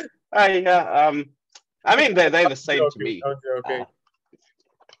 I mean, they're the same to me. Okay.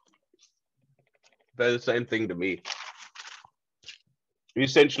 They're the same thing to me. You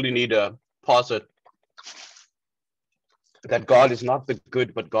essentially need to posit that God is not the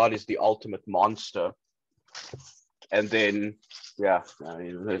good, but God is the ultimate monster. And then, yeah,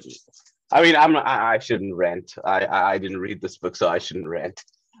 I shouldn't rant. I didn't read this book, so I shouldn't rant.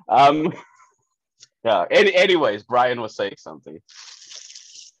 Yeah. Anyways, Brian was saying something.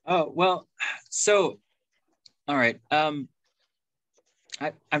 Oh well, so all right. I'm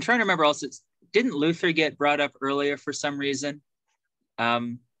trying to remember. Also, didn't Luther get brought up earlier for some reason?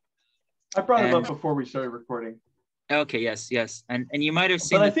 I brought him up before we started recording. Okay. Yes, and you might have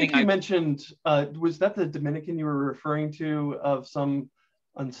seen. But I think you mentioned. Was that the Dominican you were referring to of some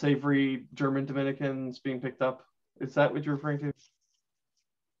unsavory German Dominicans being picked up? Is that what you're referring to?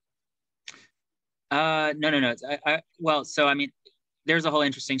 No. Well, so I mean, there's a whole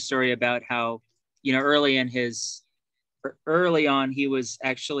interesting story about how, early on, he was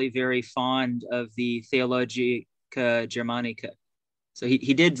actually very fond of the Theologia Germanica. So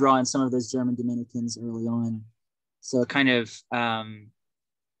he did draw in some of those German Dominicans early on. So kind of, I mean,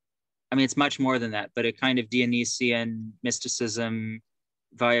 it's much more than that, but a kind of Dionysian mysticism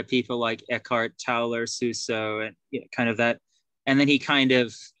via people like Eckhart, Tauler, Suso, and kind of that. And then he kind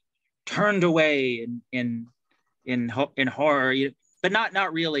of turned away in horror, but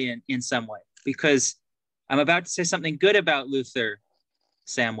not really in some way, because I'm about to say something good about Luther,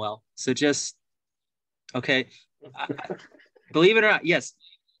 Samuel. So just, okay. Believe it or not, yes.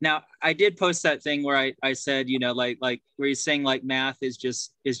 Now I did post that thing where I said, like where he's saying like math is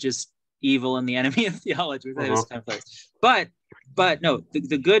just evil and the enemy of theology. It was kind of place. But no,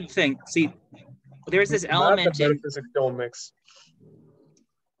 the good thing. See, there's this element in don't mix.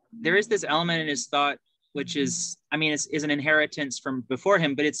 There is this element in his thought, which is, I mean, is an inheritance from before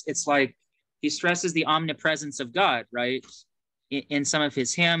him, but it's like he stresses the omnipresence of God, right? In some of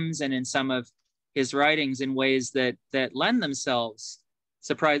his hymns and in some of his writings in ways that lend themselves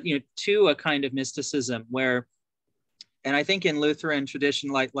to a kind of mysticism where, and I think in Lutheran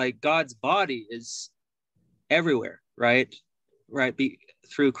tradition, like God's body is everywhere, right?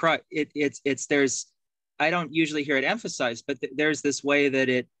 Through Christ, it's there's I don't usually hear it emphasized, but there's this way that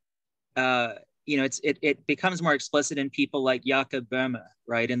it, it becomes more explicit in people like Jakob Böhme,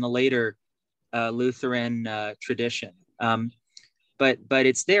 right, in the later Lutheran tradition. But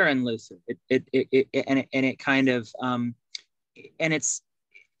it's there in Luther. But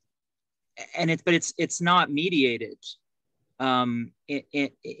it's not mediated.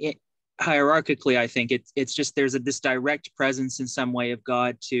 Hierarchically, I think it's just there's this direct presence in some way of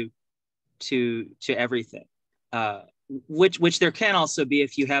God to everything, which there can also be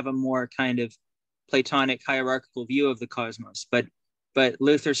if you have a more kind of Platonic hierarchical view of the cosmos. But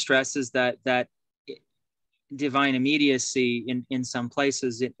Luther stresses that divine immediacy in some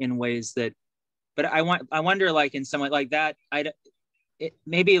places in ways that. But I wonder, like in some way like that,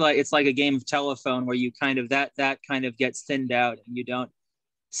 maybe like it's like a game of telephone where you kind of that kind of gets thinned out and you don't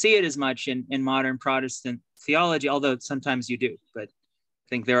see it as much in modern Protestant theology, although sometimes you do. But I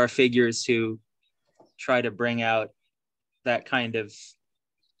think there are figures who try to bring out that kind of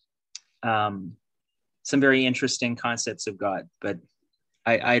some very interesting concepts of God. But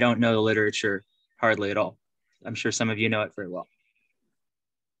I don't know the literature hardly at all. I'm sure some of you know it very well.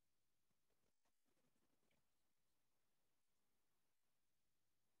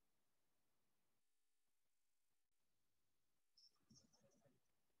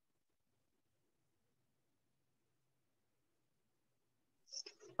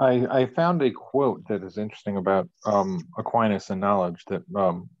 I found a quote that is interesting about Aquinas and knowledge that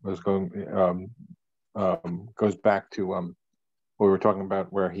goes back to what we were talking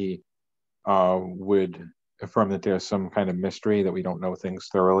about, where he would affirm that there's some kind of mystery, that we don't know things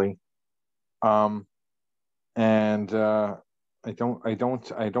thoroughly. And I don't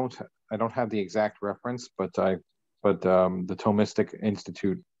have the exact reference, but the Thomistic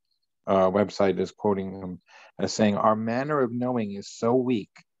Institute website is quoting him as saying, "Our manner of knowing is so weak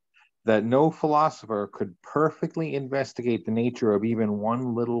that no philosopher could perfectly investigate the nature of even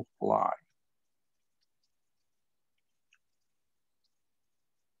one little fly."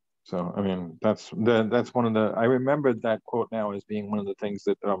 So, I mean, that's one of the, I remembered that quote now as being one of the things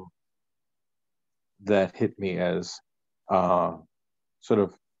that that hit me as sort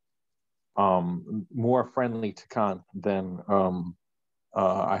of more friendly to Kant than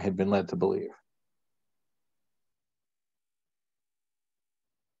I had been led to believe.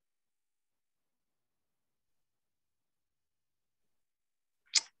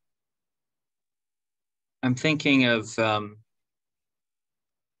 I'm thinking of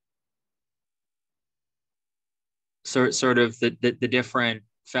sort of the different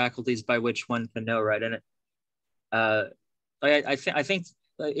faculties by which one can know, right? And I think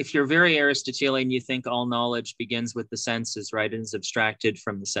if you're very Aristotelian, you think all knowledge begins with the senses, right, and is abstracted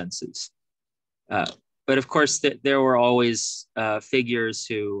from the senses. But of course, there were always figures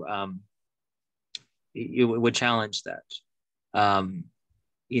who you would challenge that.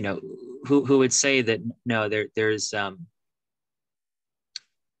 Who would say that no, there's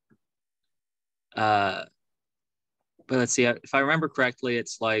but let's see, if I remember correctly,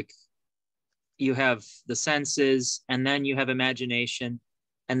 it's like you have the senses, and then you have imagination,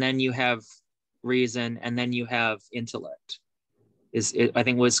 and then you have reason, and then you have intellect. I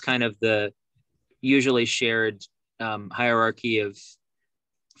think was kind of the usually shared hierarchy of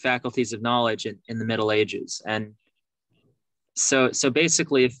faculties of knowledge in the Middle Ages. And so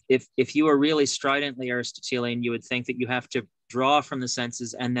basically, if you are really stridently Aristotelian, you would think that you have to draw from the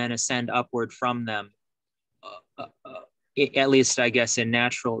senses and then ascend upward from them, at least, I guess, in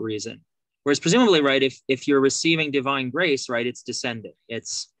natural reason. Whereas presumably, right, if you're receiving divine grace, right, it's descending.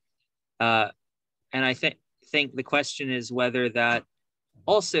 It's and I think the question is whether that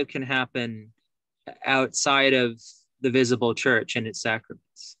also can happen outside of the visible church and its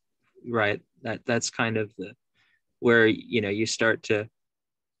sacraments, right? That's kind of where you start to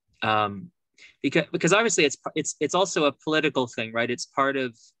because obviously it's also a political thing, right? It's part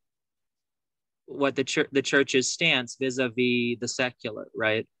of what the church's stance vis-a-vis the secular,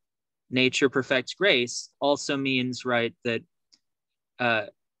 right? Nature perfects grace also means, right, that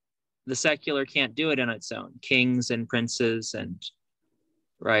the secular can't do it on its own. Kings and princes and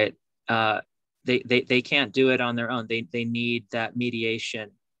right, they can't do it on their own. They need that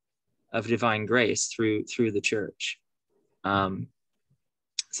mediation of divine grace through the church. So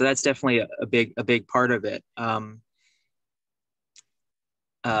that's definitely a big part of it. I'm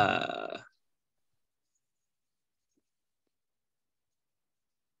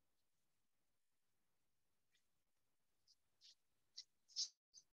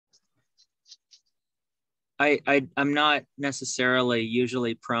not necessarily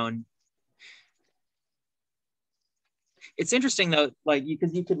usually prone. It's interesting though, like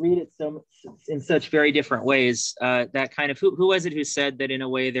because you could read it so in such very different ways. That kind of who was it who said that in a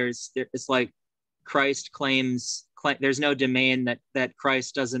way it's like Christ there's no domain that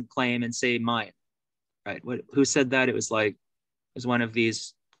Christ doesn't claim and say mine, right? Who said that? It was one of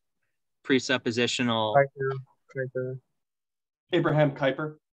these presuppositional. Kuiper. Abraham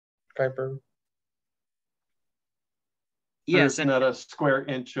Kuyper. Yes, There's not a square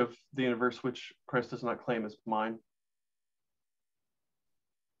inch of the universe which Christ does not claim as mine.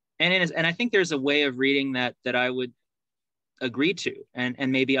 And I think there's a way of reading that I would agree to,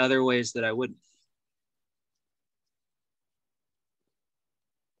 and maybe other ways that I wouldn't.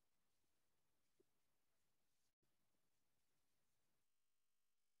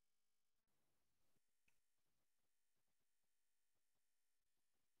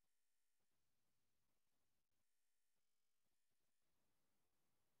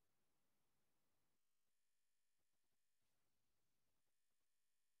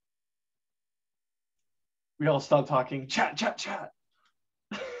 We all stop talking. Chat.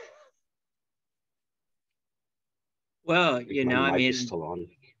 Well, My mic is still on.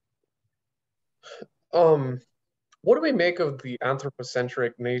 What do we make of the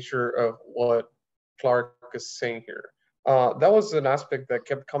anthropocentric nature of what Clark is saying here? That was an aspect that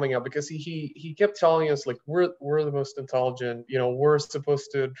kept coming up because he kept telling us like we're the most intelligent, we're supposed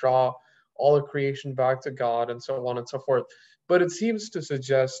to draw all of creation back to God and so on and so forth. But it seems to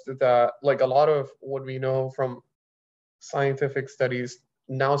suggest that like a lot of what we know from scientific studies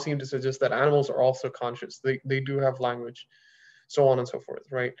now seem to suggest that animals are also conscious. They do have language, so on and so forth,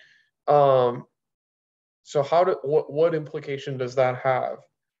 right? So what implication does that have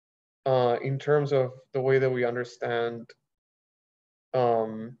in terms of the way that we understand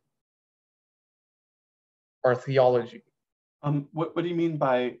our theology? What do you mean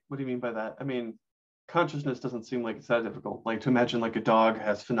by that? I mean, consciousness doesn't seem like it's that difficult. Like to imagine like a dog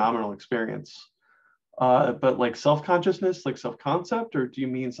has phenomenal experience, but like self-consciousness, like self-concept, or do you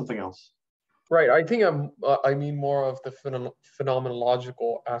mean something else? Right. I think I mean more of the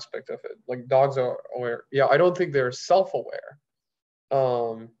phenomenological aspect of it. Like dogs are aware. Yeah, I don't think they're self-aware.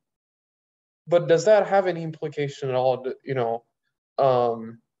 But does that have any implication at all?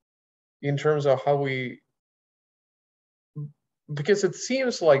 In terms of how we, because it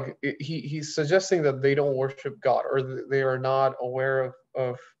seems like he's suggesting that they don't worship God or they are not aware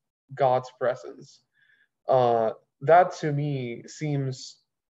of God's presence. That to me seems.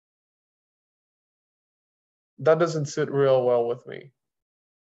 That doesn't sit real well with me.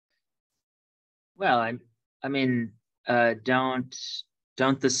 Well, I mean, don't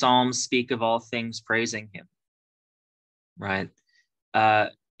the Psalms speak of all things praising Him, right?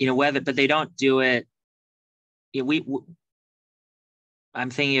 But they don't do it. I'm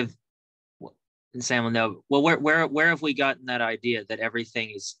thinking of, and Sam will know. Well, where have we gotten that idea that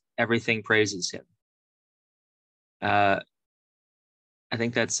everything praises Him? I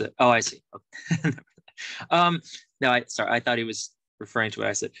think that's. I see. No, I thought he was referring to what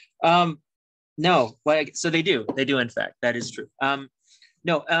I said. No, so they do in fact, that is true. But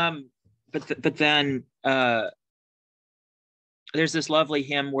then there's this lovely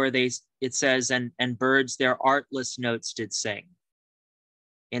hymn where it says, and birds their artless notes did sing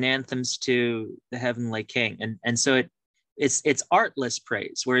in anthems to the heavenly King, and so it's artless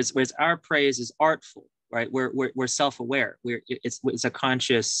praise, whereas our praise is artful, right? We're self-aware. It's a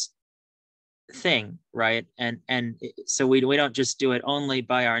conscious thing, right? And so we don't just do it only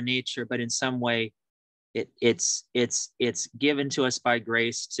by our nature, but in some way it's given to us by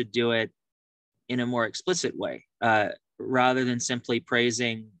grace to do it in a more explicit way, rather than simply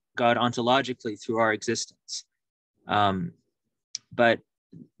praising God ontologically through our existence. But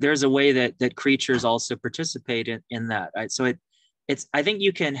there's a way that creatures also participate in that, right? So it's I think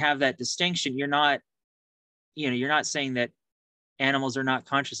you can have that distinction. You're not saying that animals are not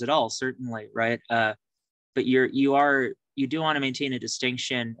conscious at all, certainly, right? But you do want to maintain a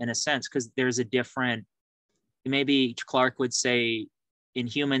distinction in a sense, because there's a different, maybe Clark would say in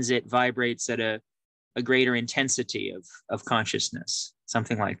humans it vibrates at a greater intensity of consciousness,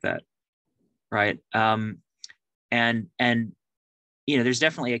 something like that, right? And there's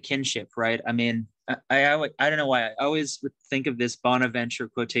definitely a kinship, right? I mean, I don't know why I always would think of this Bonaventure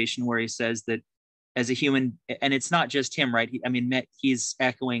quotation where he says that as a human, and it's not just him, right? He's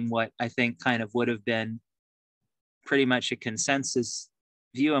echoing what I think kind of would have been pretty much a consensus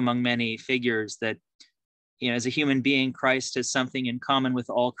view among many figures, that, as a human being, Christ has something in common with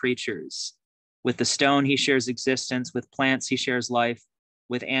all creatures. With the stone, he shares existence. With plants, he shares life.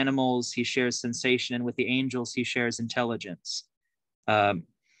 With animals, he shares sensation. And with the angels, he shares intelligence.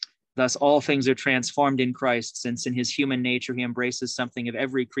 Thus, all things are transformed in Christ, since in his human nature he embraces something of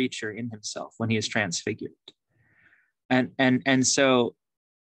every creature in himself when he is transfigured. And so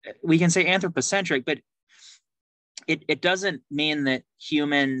we can say anthropocentric, but it doesn't mean that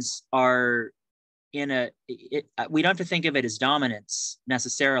humans are we don't have to think of it as dominance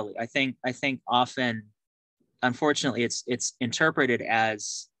necessarily. I think often, unfortunately, it's interpreted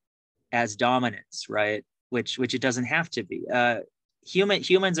as dominance, right? Which it doesn't have to be.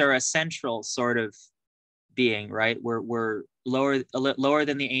 Humans are a central sort of being, right? We're lower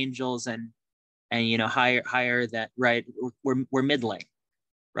than the angels, and higher than, right? We're middling,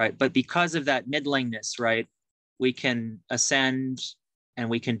 right? But because of that middlingness, right, we can ascend and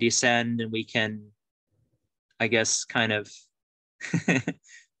we can descend and we can, I guess, kind of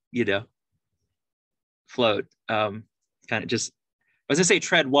float. Kind of just, I was gonna say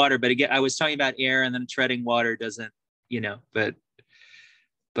tread water, but again, I was talking about air, and then treading water doesn't,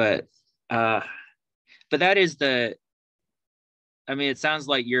 but that is it sounds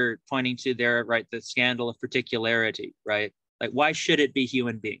like you're pointing to there, right, the scandal of particularity, right? Like, why should it be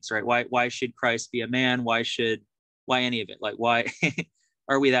human beings, right? Why should Christ be a man? Why any of it? Like, why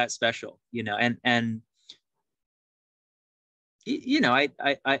are we that special? And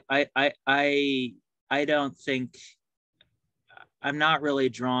I don't think, I'm not really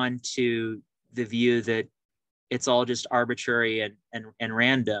drawn to the view that it's all just arbitrary and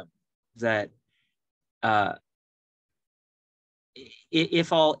random. That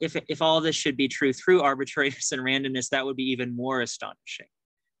if all this should be true through arbitrariness and randomness, that would be even more astonishing.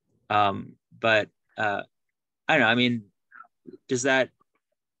 But I don't know. I mean, does that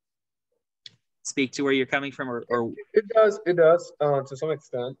speak to where you're coming from, or It does to some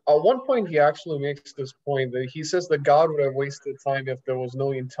extent. At one point he actually makes this point that he says that God would have wasted time if there was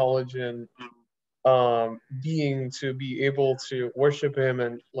no intelligent being to be able to worship him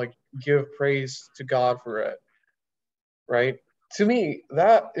and like give praise to God for it, right? To me,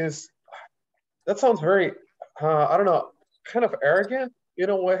 that sounds very I don't know, kind of arrogant in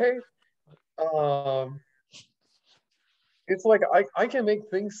a way. It's like I can make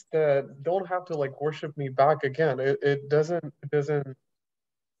things that don't have to like worship me back again. It doesn't.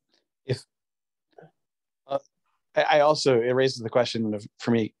 If I also, it raises the question of,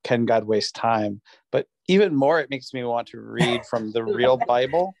 for me, can God waste time? But even more, it makes me want to read from the real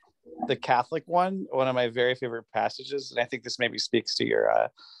Bible, the Catholic one of my very favorite passages. And I think this maybe speaks to your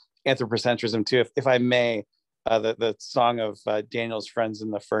anthropocentrism too, if I may. The song of Daniel's friends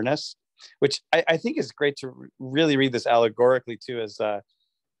in the furnace, which I think is great to really read this allegorically too, as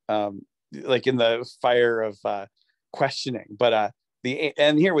like in the fire of questioning. But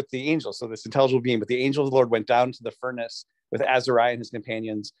and here with the angel, so this intelligible being, but the angel of the Lord went down to the furnace with Azariah and his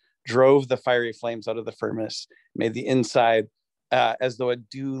companions, drove the fiery flames out of the furnace, made the inside as though a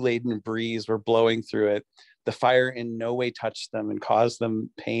dew-laden breeze were blowing through it. The fire in no way touched them and caused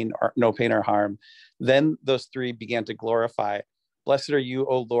them no pain or harm. Then those three began to glorify. Blessed are you,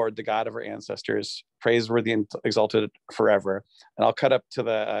 O Lord, the God of our ancestors, praiseworthy and exalted forever. And I'll cut up to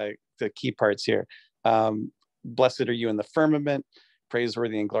the key parts here. Blessed are you in the firmament,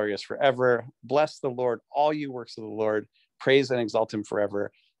 praiseworthy and glorious forever. Bless the Lord, all you works of the Lord, praise and exalt him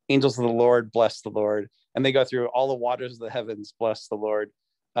forever. Angels of the Lord, bless the Lord. And they go through all the waters of the heavens, bless the Lord.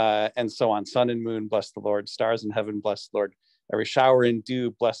 And so on. Sun and moon, bless the Lord. Stars in heaven, bless the Lord. Every shower and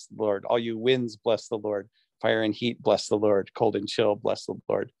dew, bless the Lord. All you winds, bless the Lord. Fire and heat, bless the Lord. Cold and chill, bless the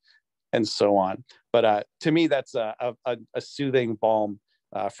Lord. And so on. But to me, that's a soothing balm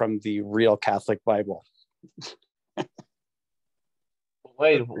from the real Catholic Bible.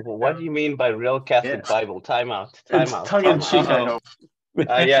 Wait, what do you mean by real Catholic Bible? Time out. It's tongue in cheek, I hope.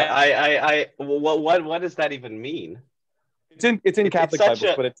 Yeah, what does that even mean? It's in Catholic Bibles,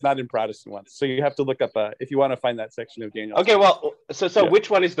 but it's not in Protestant ones. So you have to look up if you want to find that section of Daniel. Okay, well, so which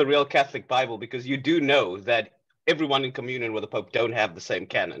one is the real Catholic Bible? Because you do know that everyone in communion with the Pope don't have the same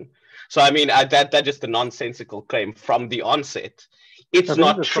canon. So I mean, that's just a nonsensical claim from the onset. It's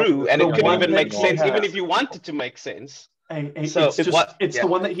not true, and it couldn't even make sense, even if you wanted to make sense. It's the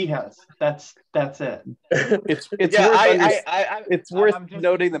one that he has. That's it. It's worth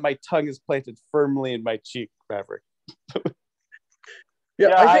noting that my tongue is planted firmly in my cheek, Maverick.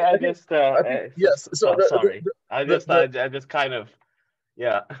 I just sorry. I just kind of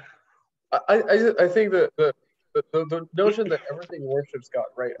I think that the notion that everything worships God,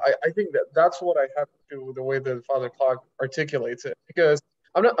 right? I think that's what I have to do with the way that Father Clark articulates it, because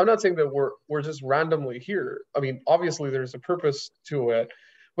I'm not saying that we're just randomly here. I mean, obviously there's a purpose to it,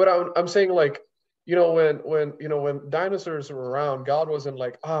 but I'm saying, like, when dinosaurs were around, God wasn't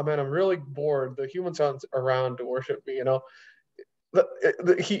like, man, I'm really bored. The humans aren't around to worship me.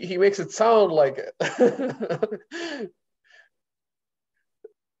 he makes it sound like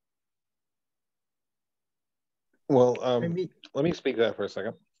Well, let me speak to that for a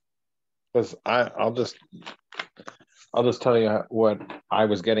second, because I'll just tell you what I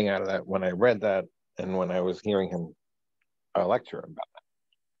was getting out of that when I read that and when I was hearing him lecture about that.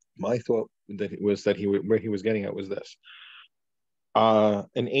 My thought that where he was getting at was this: an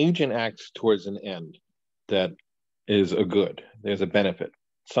agent acts towards an end that is a good. There's a benefit.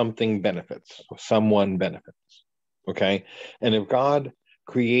 Something benefits. Someone benefits. Okay, and if God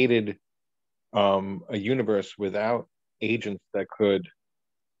created a universe without agents that could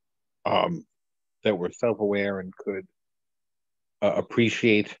that were self-aware and could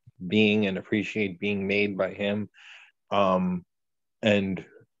appreciate being made by him, and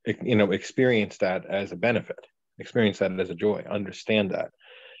experience that as a benefit, experience that as a joy, understand that,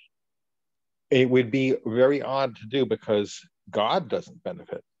 it would be very odd to do, because God doesn't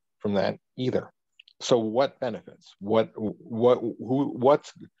benefit from that either. So what benefits? What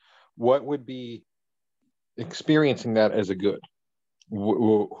would be experiencing that as a good?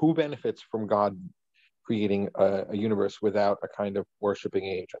 Who benefits from God creating a universe without a kind of worshiping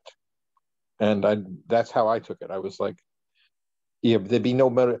agent? And that's how I took it. I was like, there'd be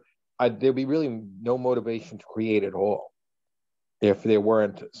really no motivation to create at all if there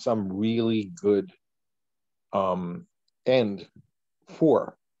weren't some really good end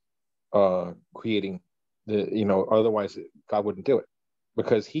for creating otherwise God wouldn't do it,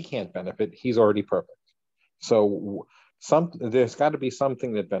 because he can't benefit. He's already perfect. So there's got to be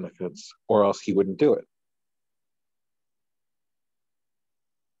something that benefits, or else he wouldn't do it.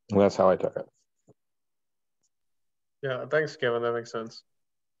 And that's how I took it. Yeah, thanks, Kevin. That makes sense.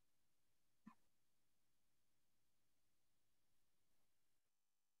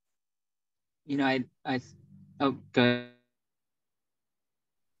 Oh, go ahead.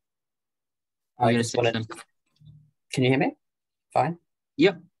 I just wanted. Can you hear me? Fine.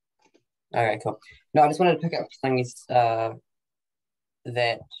 Yep. All right, cool. No, I just wanted to pick up things that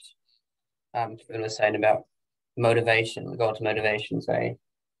Kevin was saying about motivation, God's motivation. So I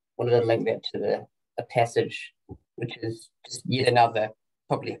wanted to link that to a passage, which is just yet another,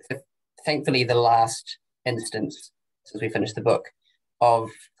 probably, thankfully, the last instance since we finished the book of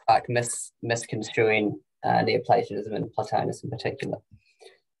Clarke misconstruing Neoplatonism and Plotinus in particular,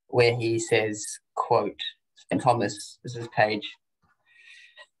 where he says, quote, St. Thomas, this is page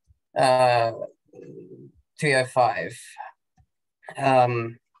 305.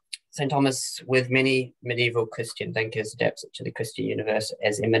 St. Thomas, with many medieval Christian thinkers, adapts it to the Christian universe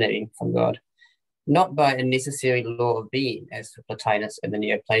as emanating from God, not by a necessary law of being, as for Plotinus and the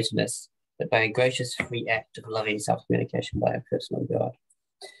Neoplatonists, but by a gracious free act of loving self-communication by a personal God.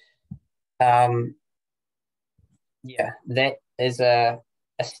 Yeah, that is a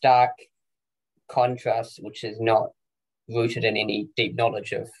stark contrast, which is not rooted in any deep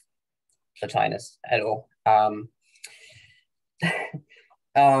knowledge of Plotinus at all.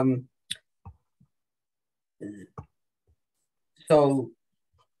 So,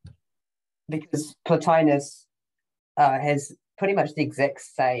 because Plotinus has pretty much the exact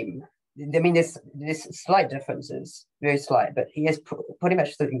same, I mean, there's slight differences, very slight, but he has pretty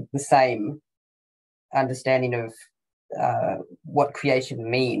much the same understanding of what creation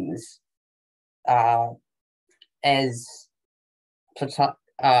means as Plotinus,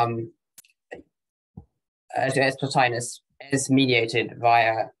 as mediated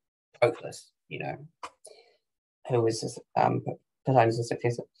via Proclus, who was Plotinus'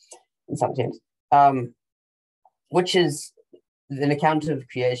 successor in some sense, which is an account of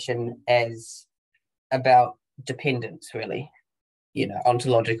creation as about dependence, really,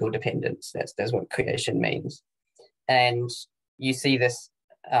 ontological dependence. That's what creation means. And you see this,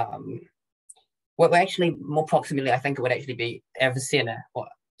 what actually more proximately, I think it would actually be Avicenna, or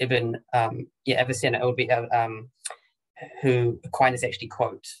Avicenna, it would be who Aquinas actually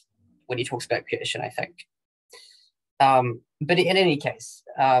quotes when he talks about creation, I think. But in any case,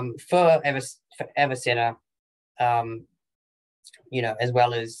 for Avicenna, as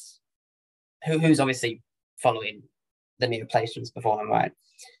well as who's obviously following the Neoplatonists before him, right?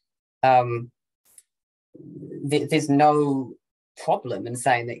 There's no problem in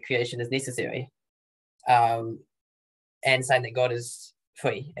saying that creation is necessary, and saying that God is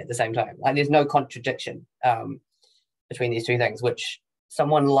free at the same time. Like, there's no contradiction between these two things, which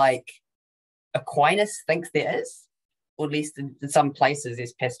someone like Aquinas thinks there is, or at least in some places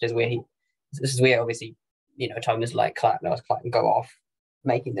there's passages where this is where obviously Thomas like Clarke go off,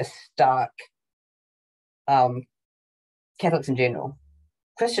 making this stark, Catholics in general,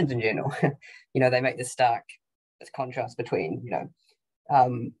 Christians in general, they make this stark contrast between,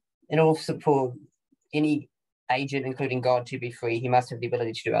 in order for any agent, including God, to be free, he must have the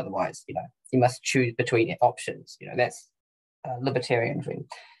ability to do otherwise. He must choose between options. That's libertarian dream.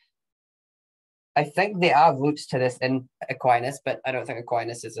 I think there are roots to this in Aquinas, but I don't think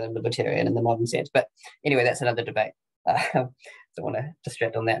Aquinas is a libertarian in the modern sense. But anyway, that's another debate. Don't want to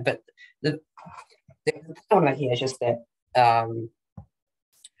distract on that. But the point I'm making is just that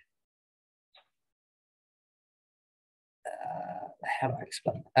how do I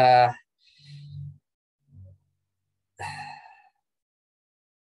explain?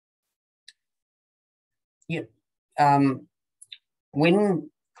 When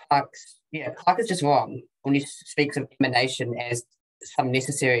Clark is just wrong when he speaks of emanation as some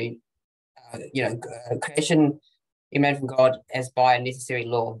necessary, creation emanated from God as by a necessary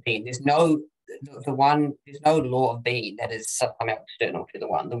law of being. There's no law of being that is somehow external to the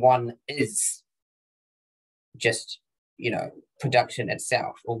one. The one is just, production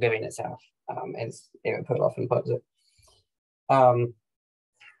itself or giving itself, as Eric often puts it. But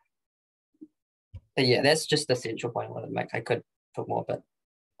yeah, that's just the central point I wanted to make. I could put more, but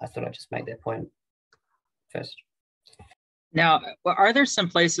I thought I'd just make that point first. Now, are there some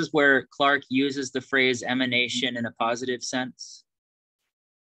places where Clark uses the phrase emanation in a positive sense?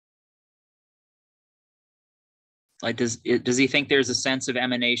 Like, does he think there's a sense of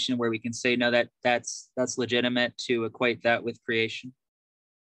emanation where we can say, no, that's legitimate to equate that with creation?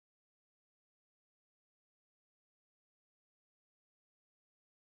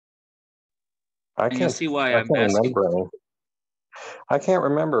 I can't see why I'm asking. remember any. I can't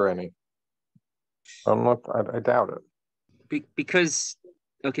remember any. I doubt it. Because,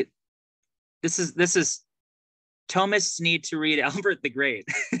 okay, this is Thomists need to read Albert the Great.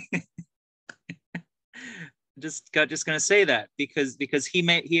 just going to say that because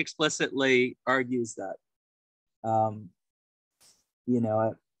he explicitly argues that.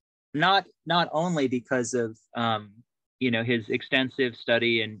 Not only because of his extensive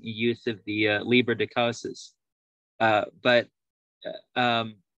study and use of the Liber de Causis, but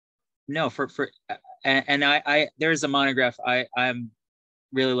no, I there's a monograph I'm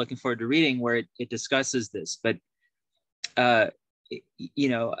really looking forward to reading where it discusses this, but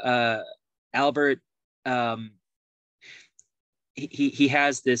Albert, he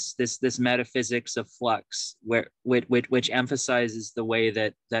has this metaphysics of flux which emphasizes the way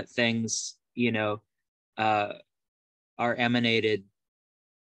that things are emanated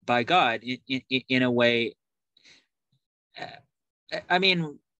by God in a way. I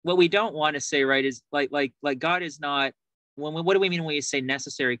mean, what we don't want to say, right, is like God is not. What do we mean when we say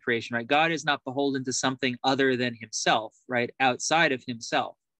necessary creation, right? God is not beholden to something other than himself, right? Outside of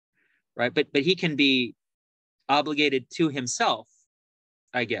himself, right? But he can be obligated to himself,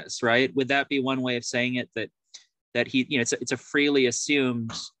 I guess, right? Would that be one way of saying it? That he, it's a freely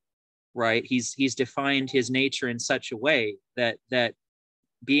assumed, right? He's defined his nature in such a way that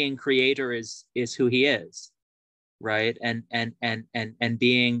being creator is who he is, right? And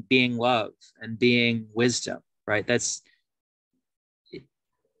being love and being wisdom, right? That's,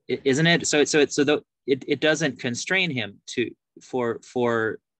 isn't it? So it doesn't constrain him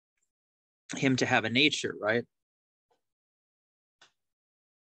for him to have a nature, right?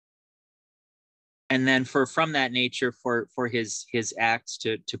 And then from that nature for his acts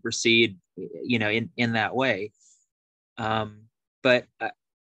to proceed, in that way. But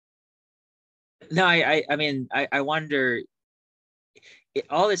no, I mean, I wonder.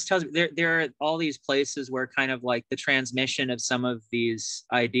 All this tells me there are all these places where kind of like the transmission of some of these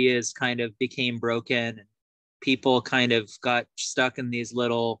ideas kind of became broken, and people kind of got stuck in these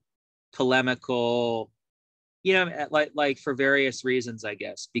little polemical, like for various reasons, I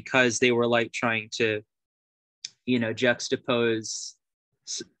guess, because they were like trying to, juxtapose,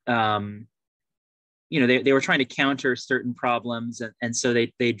 they were trying to counter certain problems, and so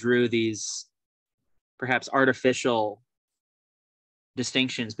they drew these perhaps artificial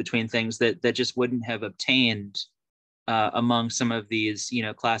distinctions between things that just wouldn't have obtained among some of these,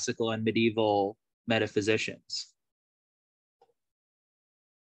 classical and medieval metaphysicians.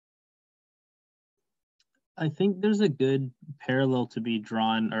 I think there's a good parallel to be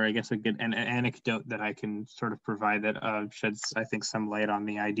drawn, or I guess an anecdote that I can sort of provide that sheds, I think, some light on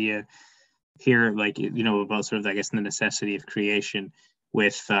the idea here, like, about sort of, I guess, the necessity of creation.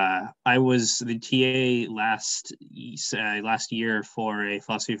 With I was the TA last year for a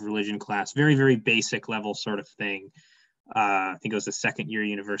philosophy of religion class, very, very basic level sort of thing. I think it was a second year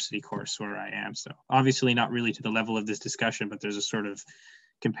university course where I am. So obviously not really to the level of this discussion, but there's a sort of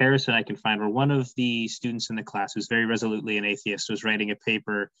comparison I can find where one of the students in the class, who's very resolutely an atheist, was writing a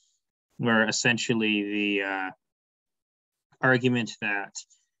paper where essentially argument that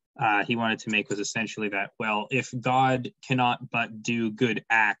he wanted to make was essentially that, well, if God cannot but do good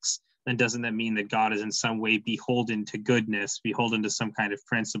acts, then doesn't that mean that God is in some way beholden to goodness, beholden to some kind of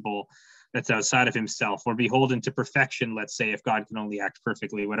principle that's outside of himself, or beholden to perfection, let's say, if God can only act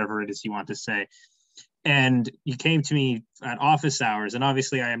perfectly, whatever it is you want to say. And he came to me at office hours, and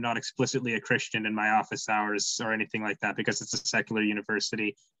obviously I am not explicitly a Christian in my office hours or anything like that, because it's a secular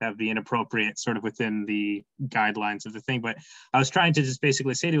university. That would be inappropriate sort of within the guidelines of the thing. But I was trying to just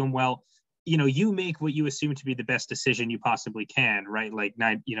basically say to him, well, you know, you make what you assume to be the best decision you possibly can, right? Like,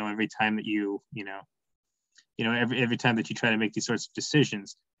 you know, every time that every time that you try to make these sorts of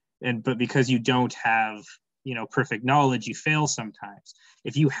decisions, but because you don't have, you know, perfect knowledge, you fail sometimes.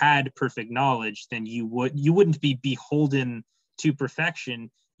 If you had perfect knowledge, then you wouldn't be beholden to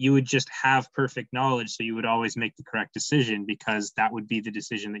perfection. You would just have perfect knowledge, so you would always make the correct decision, because that would be the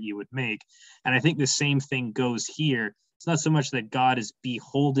decision that you would make. And I think the same thing goes here. It's not so much that God is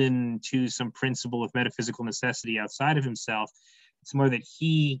beholden to some principle of metaphysical necessity outside of himself. It's more that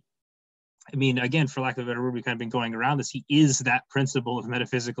he, I mean, again, for lack of a better word, we've kind of been going around this. He is that principle of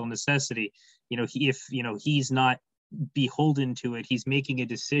metaphysical necessity. You know, if he's not beholden to it, he's making a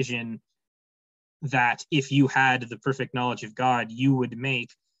decision that if you had the perfect knowledge of God, you would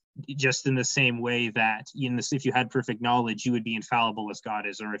make, just in the same way that if you had perfect knowledge, you would be infallible as God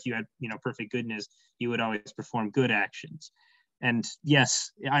is, or if you had, you know, perfect goodness, you would always perform good actions. And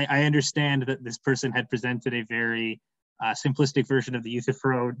yes, I understand that this person had presented a very simplistic version of the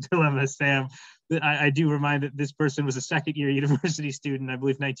Euthyphro dilemma, Sam. I do remind that this person was a second-year university student, I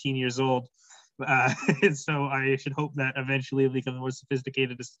believe 19 years old. And so I should hope that eventually it'll become more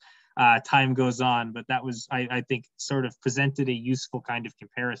sophisticated as time goes on. But that was, I think, sort of presented a useful kind of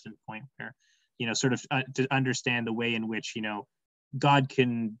comparison point where, you know, sort of to understand the way in which, you know, God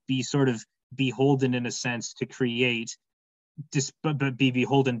can be sort of beholden in a sense to create, but be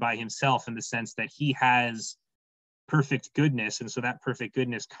beholden by himself in the sense that he has perfect goodness, and so that perfect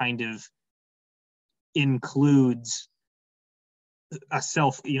goodness kind of includes a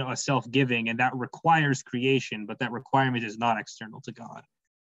self-giving, and that requires creation, but that requirement is not external to God.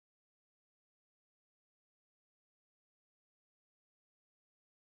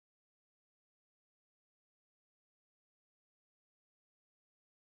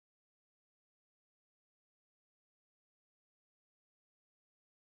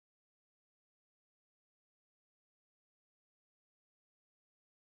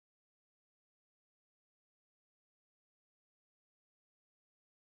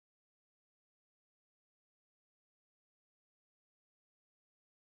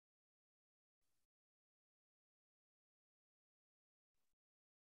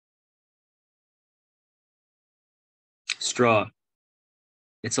 Straw.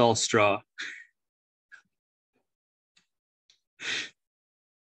 It's all straw.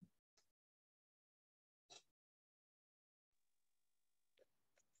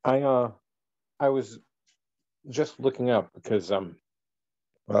 I was just looking up because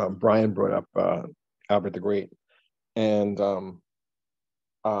Brian brought up Albert the Great, and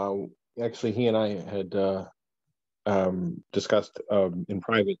actually he and I had discussed in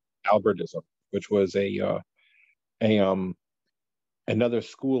private Albertism, which was another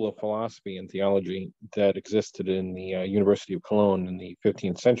school of philosophy and theology that existed in the University of Cologne in the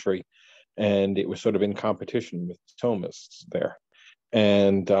 15th century, and it was sort of in competition with Thomists there.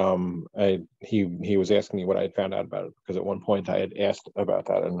 And he was asking me what I had found out about it, because at one point I had asked about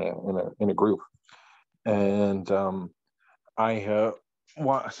that in a group, and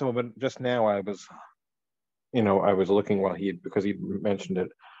but just now I was looking because he mentioned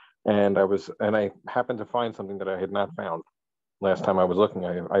it, and I happened to find something that I had not found last time I was looking.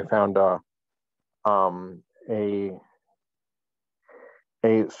 I found a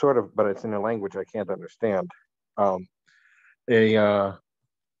sort of, but it's in a language I can't understand. A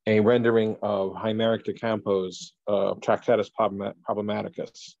rendering of Hymeric de Campo's Tractatus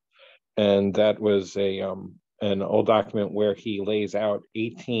Problematicus, and that was an old document where he lays out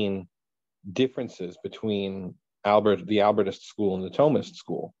 18 differences between the Albertist school and the Thomist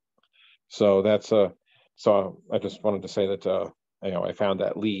school. So so I just wanted to say that I found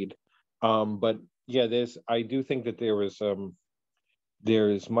that lead. But yeah, I do think that there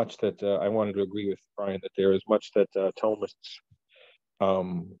is much that I wanted to agree with Brian, that there is much that Thomists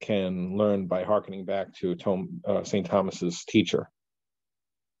can learn by hearkening back to St. Thomas's teacher.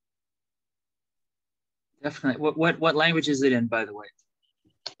 Definitely. What language is it in, by the way?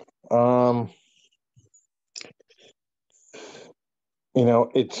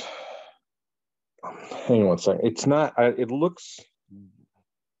 It's, hang on one second. It's not. It looks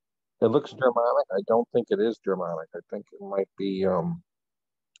It looks Germanic. I don't think it is Germanic. I think it might be a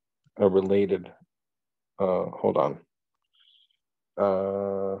related. Hold on.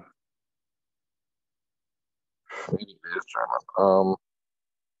 Maybe it is German.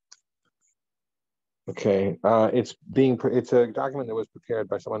 Okay. It's a document that was prepared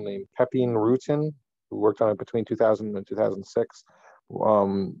by someone named Pepin Rutin, who worked on it between 2000 and 2006,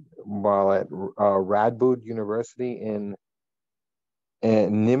 while at Radboud University in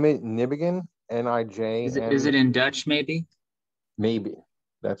Nijmegen, N-I-J. Is it in Dutch, maybe? Maybe.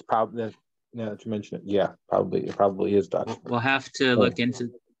 That's probably, now that you mention it, yeah, it probably is Dutch. We'll have to look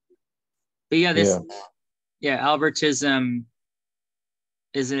into. But yeah, Albertism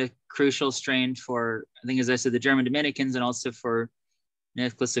is a crucial strain for, I think, as I said, the German Dominicans, and also for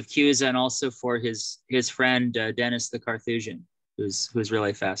Nicholas of Cusa, and also for his friend Dennis the Carthusian, who's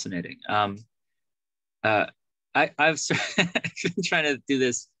really fascinating. I've been trying to do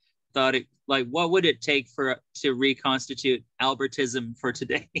this thought, like, what would it take to reconstitute Albertism for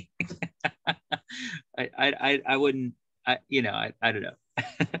today? I wouldn't, I don't know.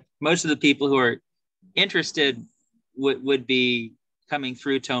 Most of the people who are interested would be coming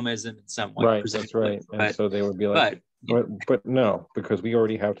through Thomism in some way. Right, that's right. And so they would be like, but no, because we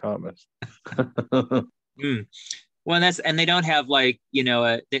already have Thomas. Well, and they don't have, like,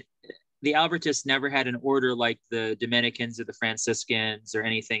 the Albertists never had an order like the Dominicans or the Franciscans or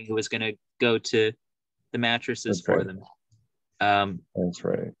anything who was going to go to the mattresses for them. That's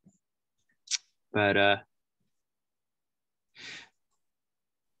right. But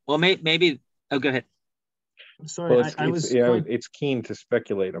well, maybe. Oh, go ahead. I'm sorry. Well, it's keen to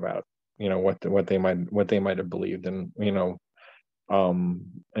speculate about what they might have believed, and and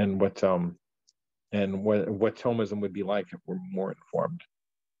what Thomism would be like if we're more informed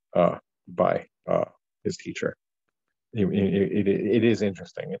by his teacher. It is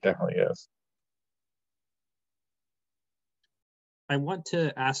interesting. It definitely is. I want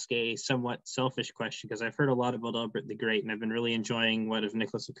to ask a somewhat selfish question, because I've heard a lot about Albert the Great, and I've been really enjoying what of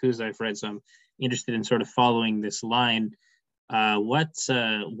Nicholas of Cusa I've read, so I'm interested in sort of following this line. What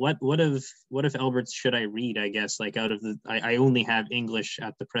of Albert's should I read, I guess, like out of I only have English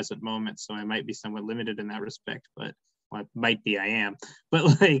at the present moment, so I might be somewhat limited in that respect, but well, might be, I am.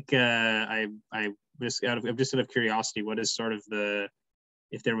 But like, I'm just out of curiosity, what is sort of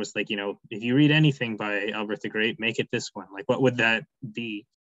if there was, like, if you read anything by Albert the Great, make it this one. Like, what would that be?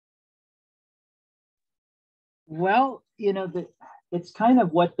 Well, it's kind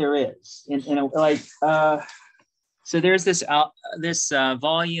of what there is. So there's this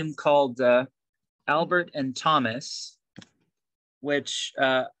volume called Albert and Thomas, which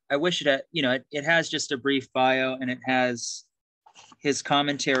I wish it has just a brief bio, and it has his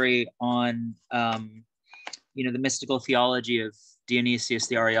commentary on the mystical theology of Dionysius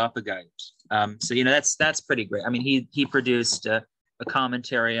the Areopagite. So that's pretty great. I mean, he produced a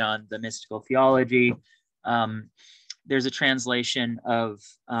commentary on the mystical theology. There's a translation of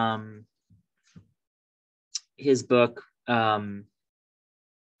his book.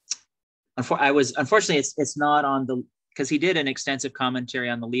 Unfortunately, it's not on the, because he did an extensive commentary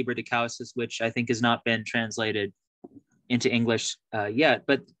on the Liber de Causis, which I think has not been translated into English yet.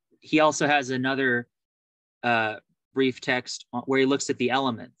 But he also has another brief text where he looks at the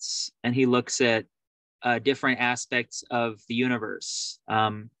elements, and he looks at different aspects of the universe.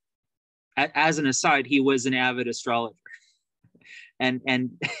 As an aside, he was an avid astrologer, and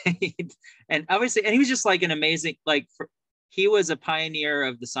obviously, and he was just like an amazing, he was a pioneer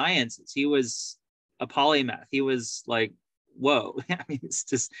of the sciences. He was a polymath. He was like, whoa. I mean, it's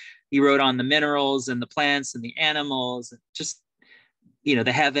just, he wrote on the minerals and the plants and the animals, and just,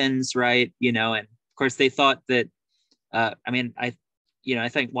 the heavens, right? And of course they thought that, I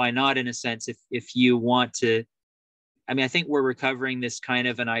think, why not, in a sense, if you want to, I think we're recovering this kind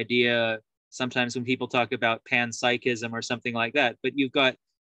of an idea sometimes when people talk about panpsychism or something like that, but you've got,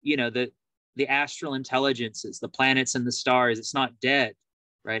 the astral intelligences, the planets and the stars. It's not dead,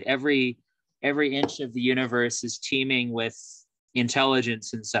 right? Every inch of the universe is teeming with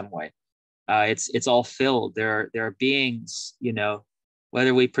intelligence in some way. It's all filled. There are beings,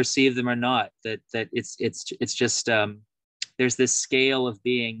 whether we perceive them or not, that it's just there's this scale of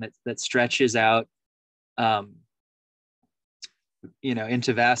being that stretches out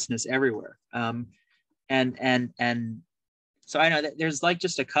into vastness everywhere. And so I know that there's like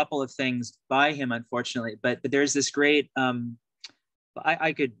just a couple of things by him, unfortunately, but there's this great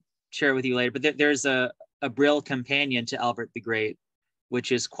I could share with you later, but there's a Brill companion to Albert the Great,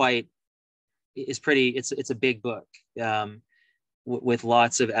 which is it's a big book with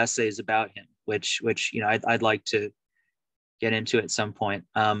lots of essays about him, which I'd like to get into at some point.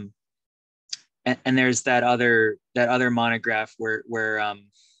 and there's that other monograph where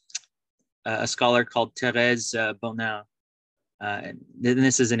a scholar called Thérèse Bonin, and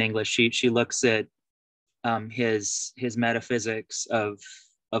this is in English. She looks at his metaphysics of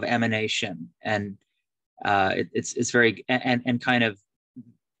emanation, and it's very and kind of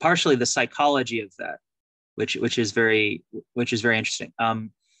partially the psychology of that, which is very interesting. I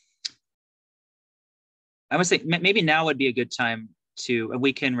would say maybe now would be a good time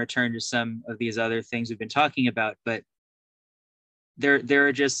we can return to some of these other things we've been talking about, but there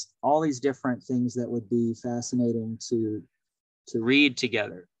are just all these different things that would be fascinating to read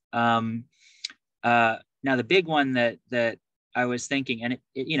together. Now the big one that I was thinking, and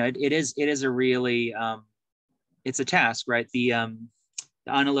it is a really it's a task, right? The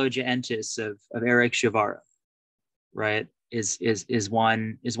Analogia Entis of Eric Shivara, right, is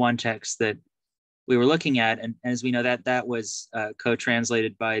one text that we were looking at, and as we know that was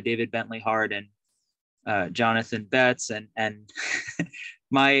co-translated by David Bentley Hart and Jonathan Betts, and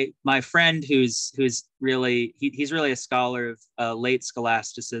my friend who's really he's really a scholar of late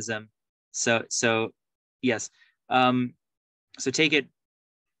scholasticism, so yes, so take it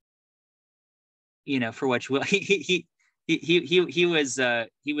for what you will. He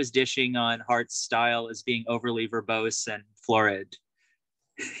was dishing on Hart's style as being overly verbose and florid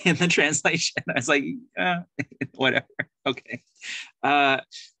in the translation. I was like, whatever, okay.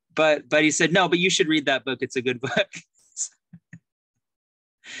 But he said, no, but you should read that book. It's a good book.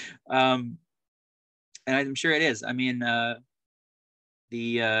 And I'm sure it is. I mean,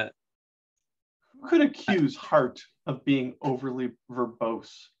 who could accuse Hart of being overly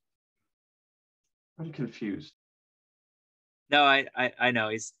verbose? I'm confused. No, I know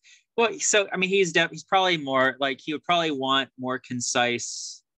he's so I mean he's probably more like he would probably want more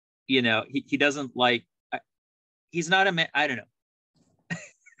concise. He doesn't like. He's not I don't know.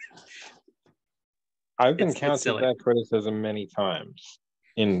 I've encountered that criticism many times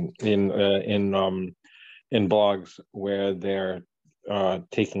in blogs where they're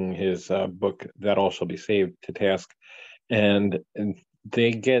taking his book That All Shall Be Saved to task, and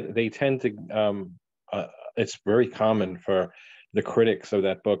they tend to it's very common for the critics of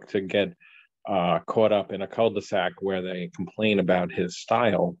that book to get caught up in a cul-de-sac where they complain about his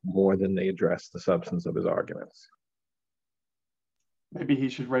style more than they address the substance of his arguments. Maybe he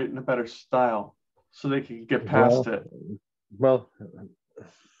should write in a better style so they can get past it. Well,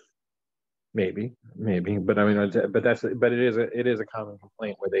 maybe, but I mean, it is a common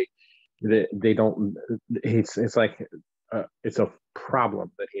complaint where they don't. It's like it's a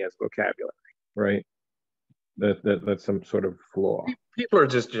problem that he has vocabulary, right? That's some sort of flaw. People are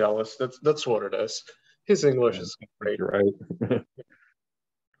just jealous. That's what it is. His English is great, right? But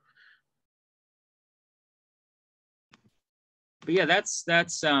yeah, that's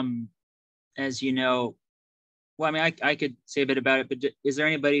as you know. Well, I mean, I could say a bit about it, but is there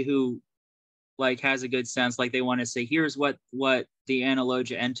anybody who like has a good sense, like they want to say, here's what the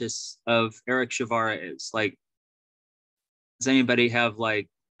Analogia Entis of Eric Shivara is like? Does anybody have like,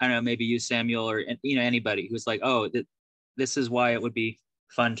 I don't know, maybe you, Samuel, or anybody who's like, oh, this is why it would be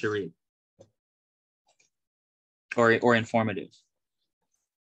fun to read or informative?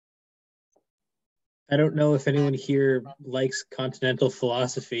 I don't know if anyone here likes continental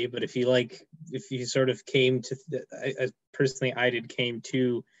philosophy, but if you sort of came to, personally, I came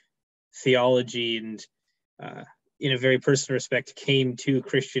to theology and in a very personal respect, came to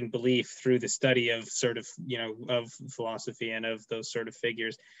Christian belief through the study of sort of, of philosophy and of those sort of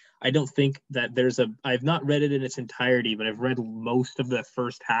figures. I don't think that I've not read it in its entirety, but I've read most of the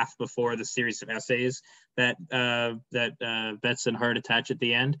first half before the series of essays that Betts and Hart attach at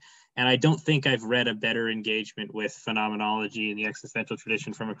the end. And I don't think I've read a better engagement with phenomenology and the existential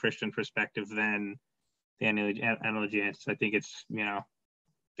tradition from a Christian perspective than the Analogia Entis. I think it's,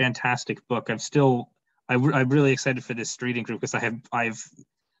 fantastic book. I'm really excited for this reading group because I've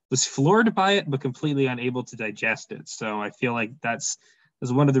was floored by it, but completely unable to digest it. So I feel like that's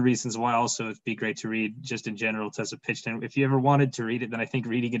one of the reasons why also it'd be great to read just in general as a pitch. And if you ever wanted to read it, then I think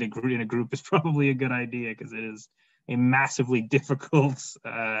reading it in a group is probably a good idea because it is a massively difficult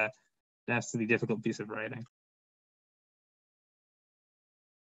piece of writing.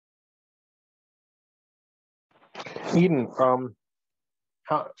 Eden,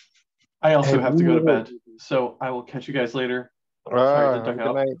 I also have to go to bed, so I will catch you guys later. Sorry to duck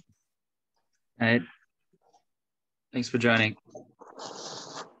out. All right. Thanks for joining.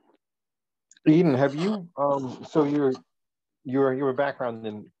 Eden, have you so your background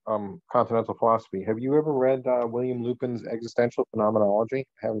in continental philosophy, have you ever read William Lupin's Existential Phenomenology?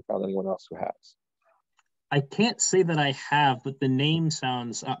 I haven't found anyone else who has. I can't say that I have, but the name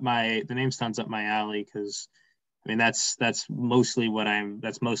sounds up my alley, because I mean that's mostly what I'm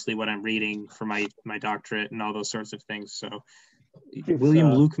reading for my doctorate and all those sorts of things. So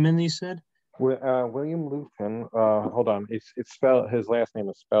William Lukeman, you said? William Lukeman. Hold on. It's spelled. His last name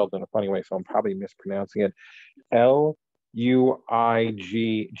is spelled in a funny way, so I'm probably mispronouncing it. Luijpen.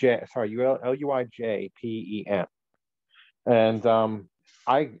 And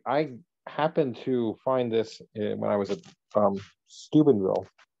I happened to find this when I was at Steubenville.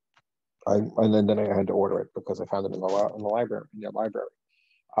 And then I had to order it because I found it in the library.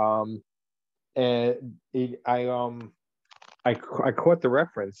 I caught the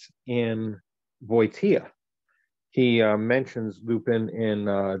reference in Wojtyła. He mentions Lupin in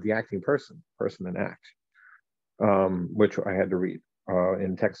the acting person and act, which I had to read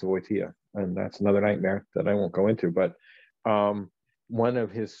in text of Wojtyła, and that's another nightmare that I won't go into. But one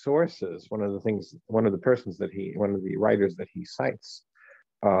of his sources, one of the writers that he cites,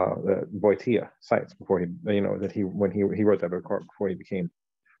 that Wojtyła cites before when he wrote that book before he became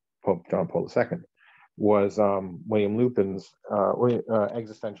Pope John Paul II, was William Lupin's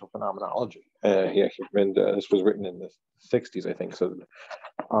existential phenomenology. This was written in the 60s, I think. So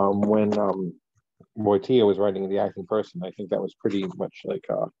when Wojtyła was writing The Acting Person, I think that was pretty much like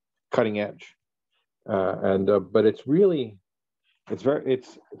cutting edge. But it's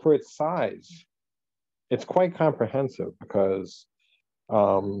for its size, it's quite comprehensive because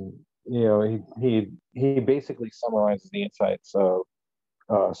he basically summarizes the insights of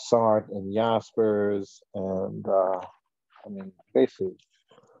Sartre and Jaspers, and basically,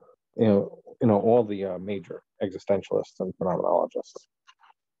 all the major existentialists and phenomenologists.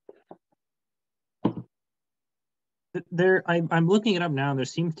 I'm looking it up now, and there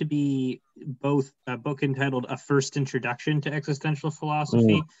seems to be both a book entitled A First Introduction to Existential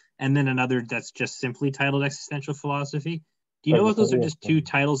Philosophy, and then another that's just simply titled Existential Philosophy. Do you know if those are just two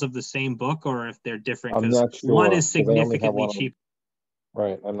titles of the same book, or if they're different? I'm not sure. One is significantly cheaper.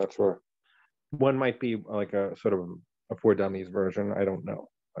 Right, I'm not sure. One might be like a sort of a For Dummies version. I don't know.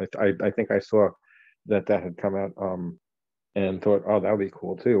 I think I saw that had come out and thought, oh, that would be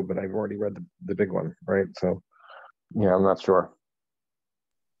cool too. But I've already read the big one, right? So yeah, I'm not sure.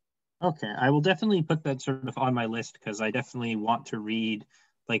 Okay, I will definitely put that sort of on my list, because I definitely want to read.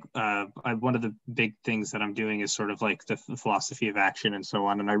 Like, one of the big things that I'm doing is sort of like the philosophy of action and so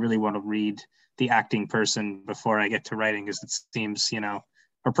on, and I really want to read The Acting Person before I get to writing, because it seems,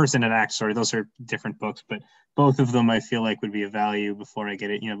 or Person and Act. Sorry, those are different books, but both of them I feel like would be of value before I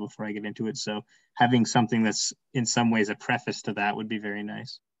get into it. So having something that's in some ways a preface to that would be very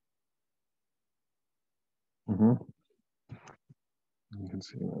nice. Mm-hmm. You can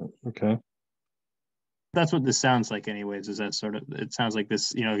see that. Okay. That's what this sounds like anyways, is that sort of, it sounds like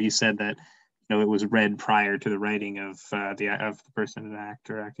this, you said that, it was read prior to the writing of the Person and Act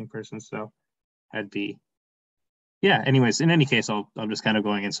or Acting Person. So that'd be, yeah, anyways, in any case, I'm just kind of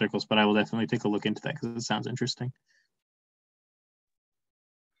going in circles, but I will definitely take a look into that because it sounds interesting.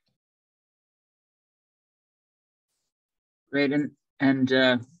 Great. And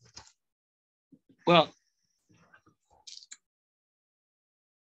well,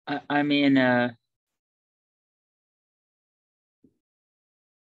 I mean,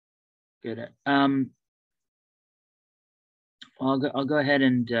 good. I'll go ahead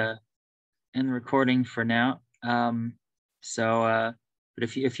and end recording for now. But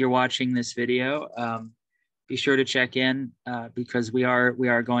if you're watching this video, be sure to check in because we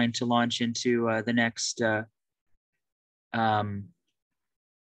are going to launch into the next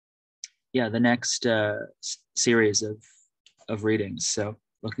series of readings. So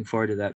looking forward to that.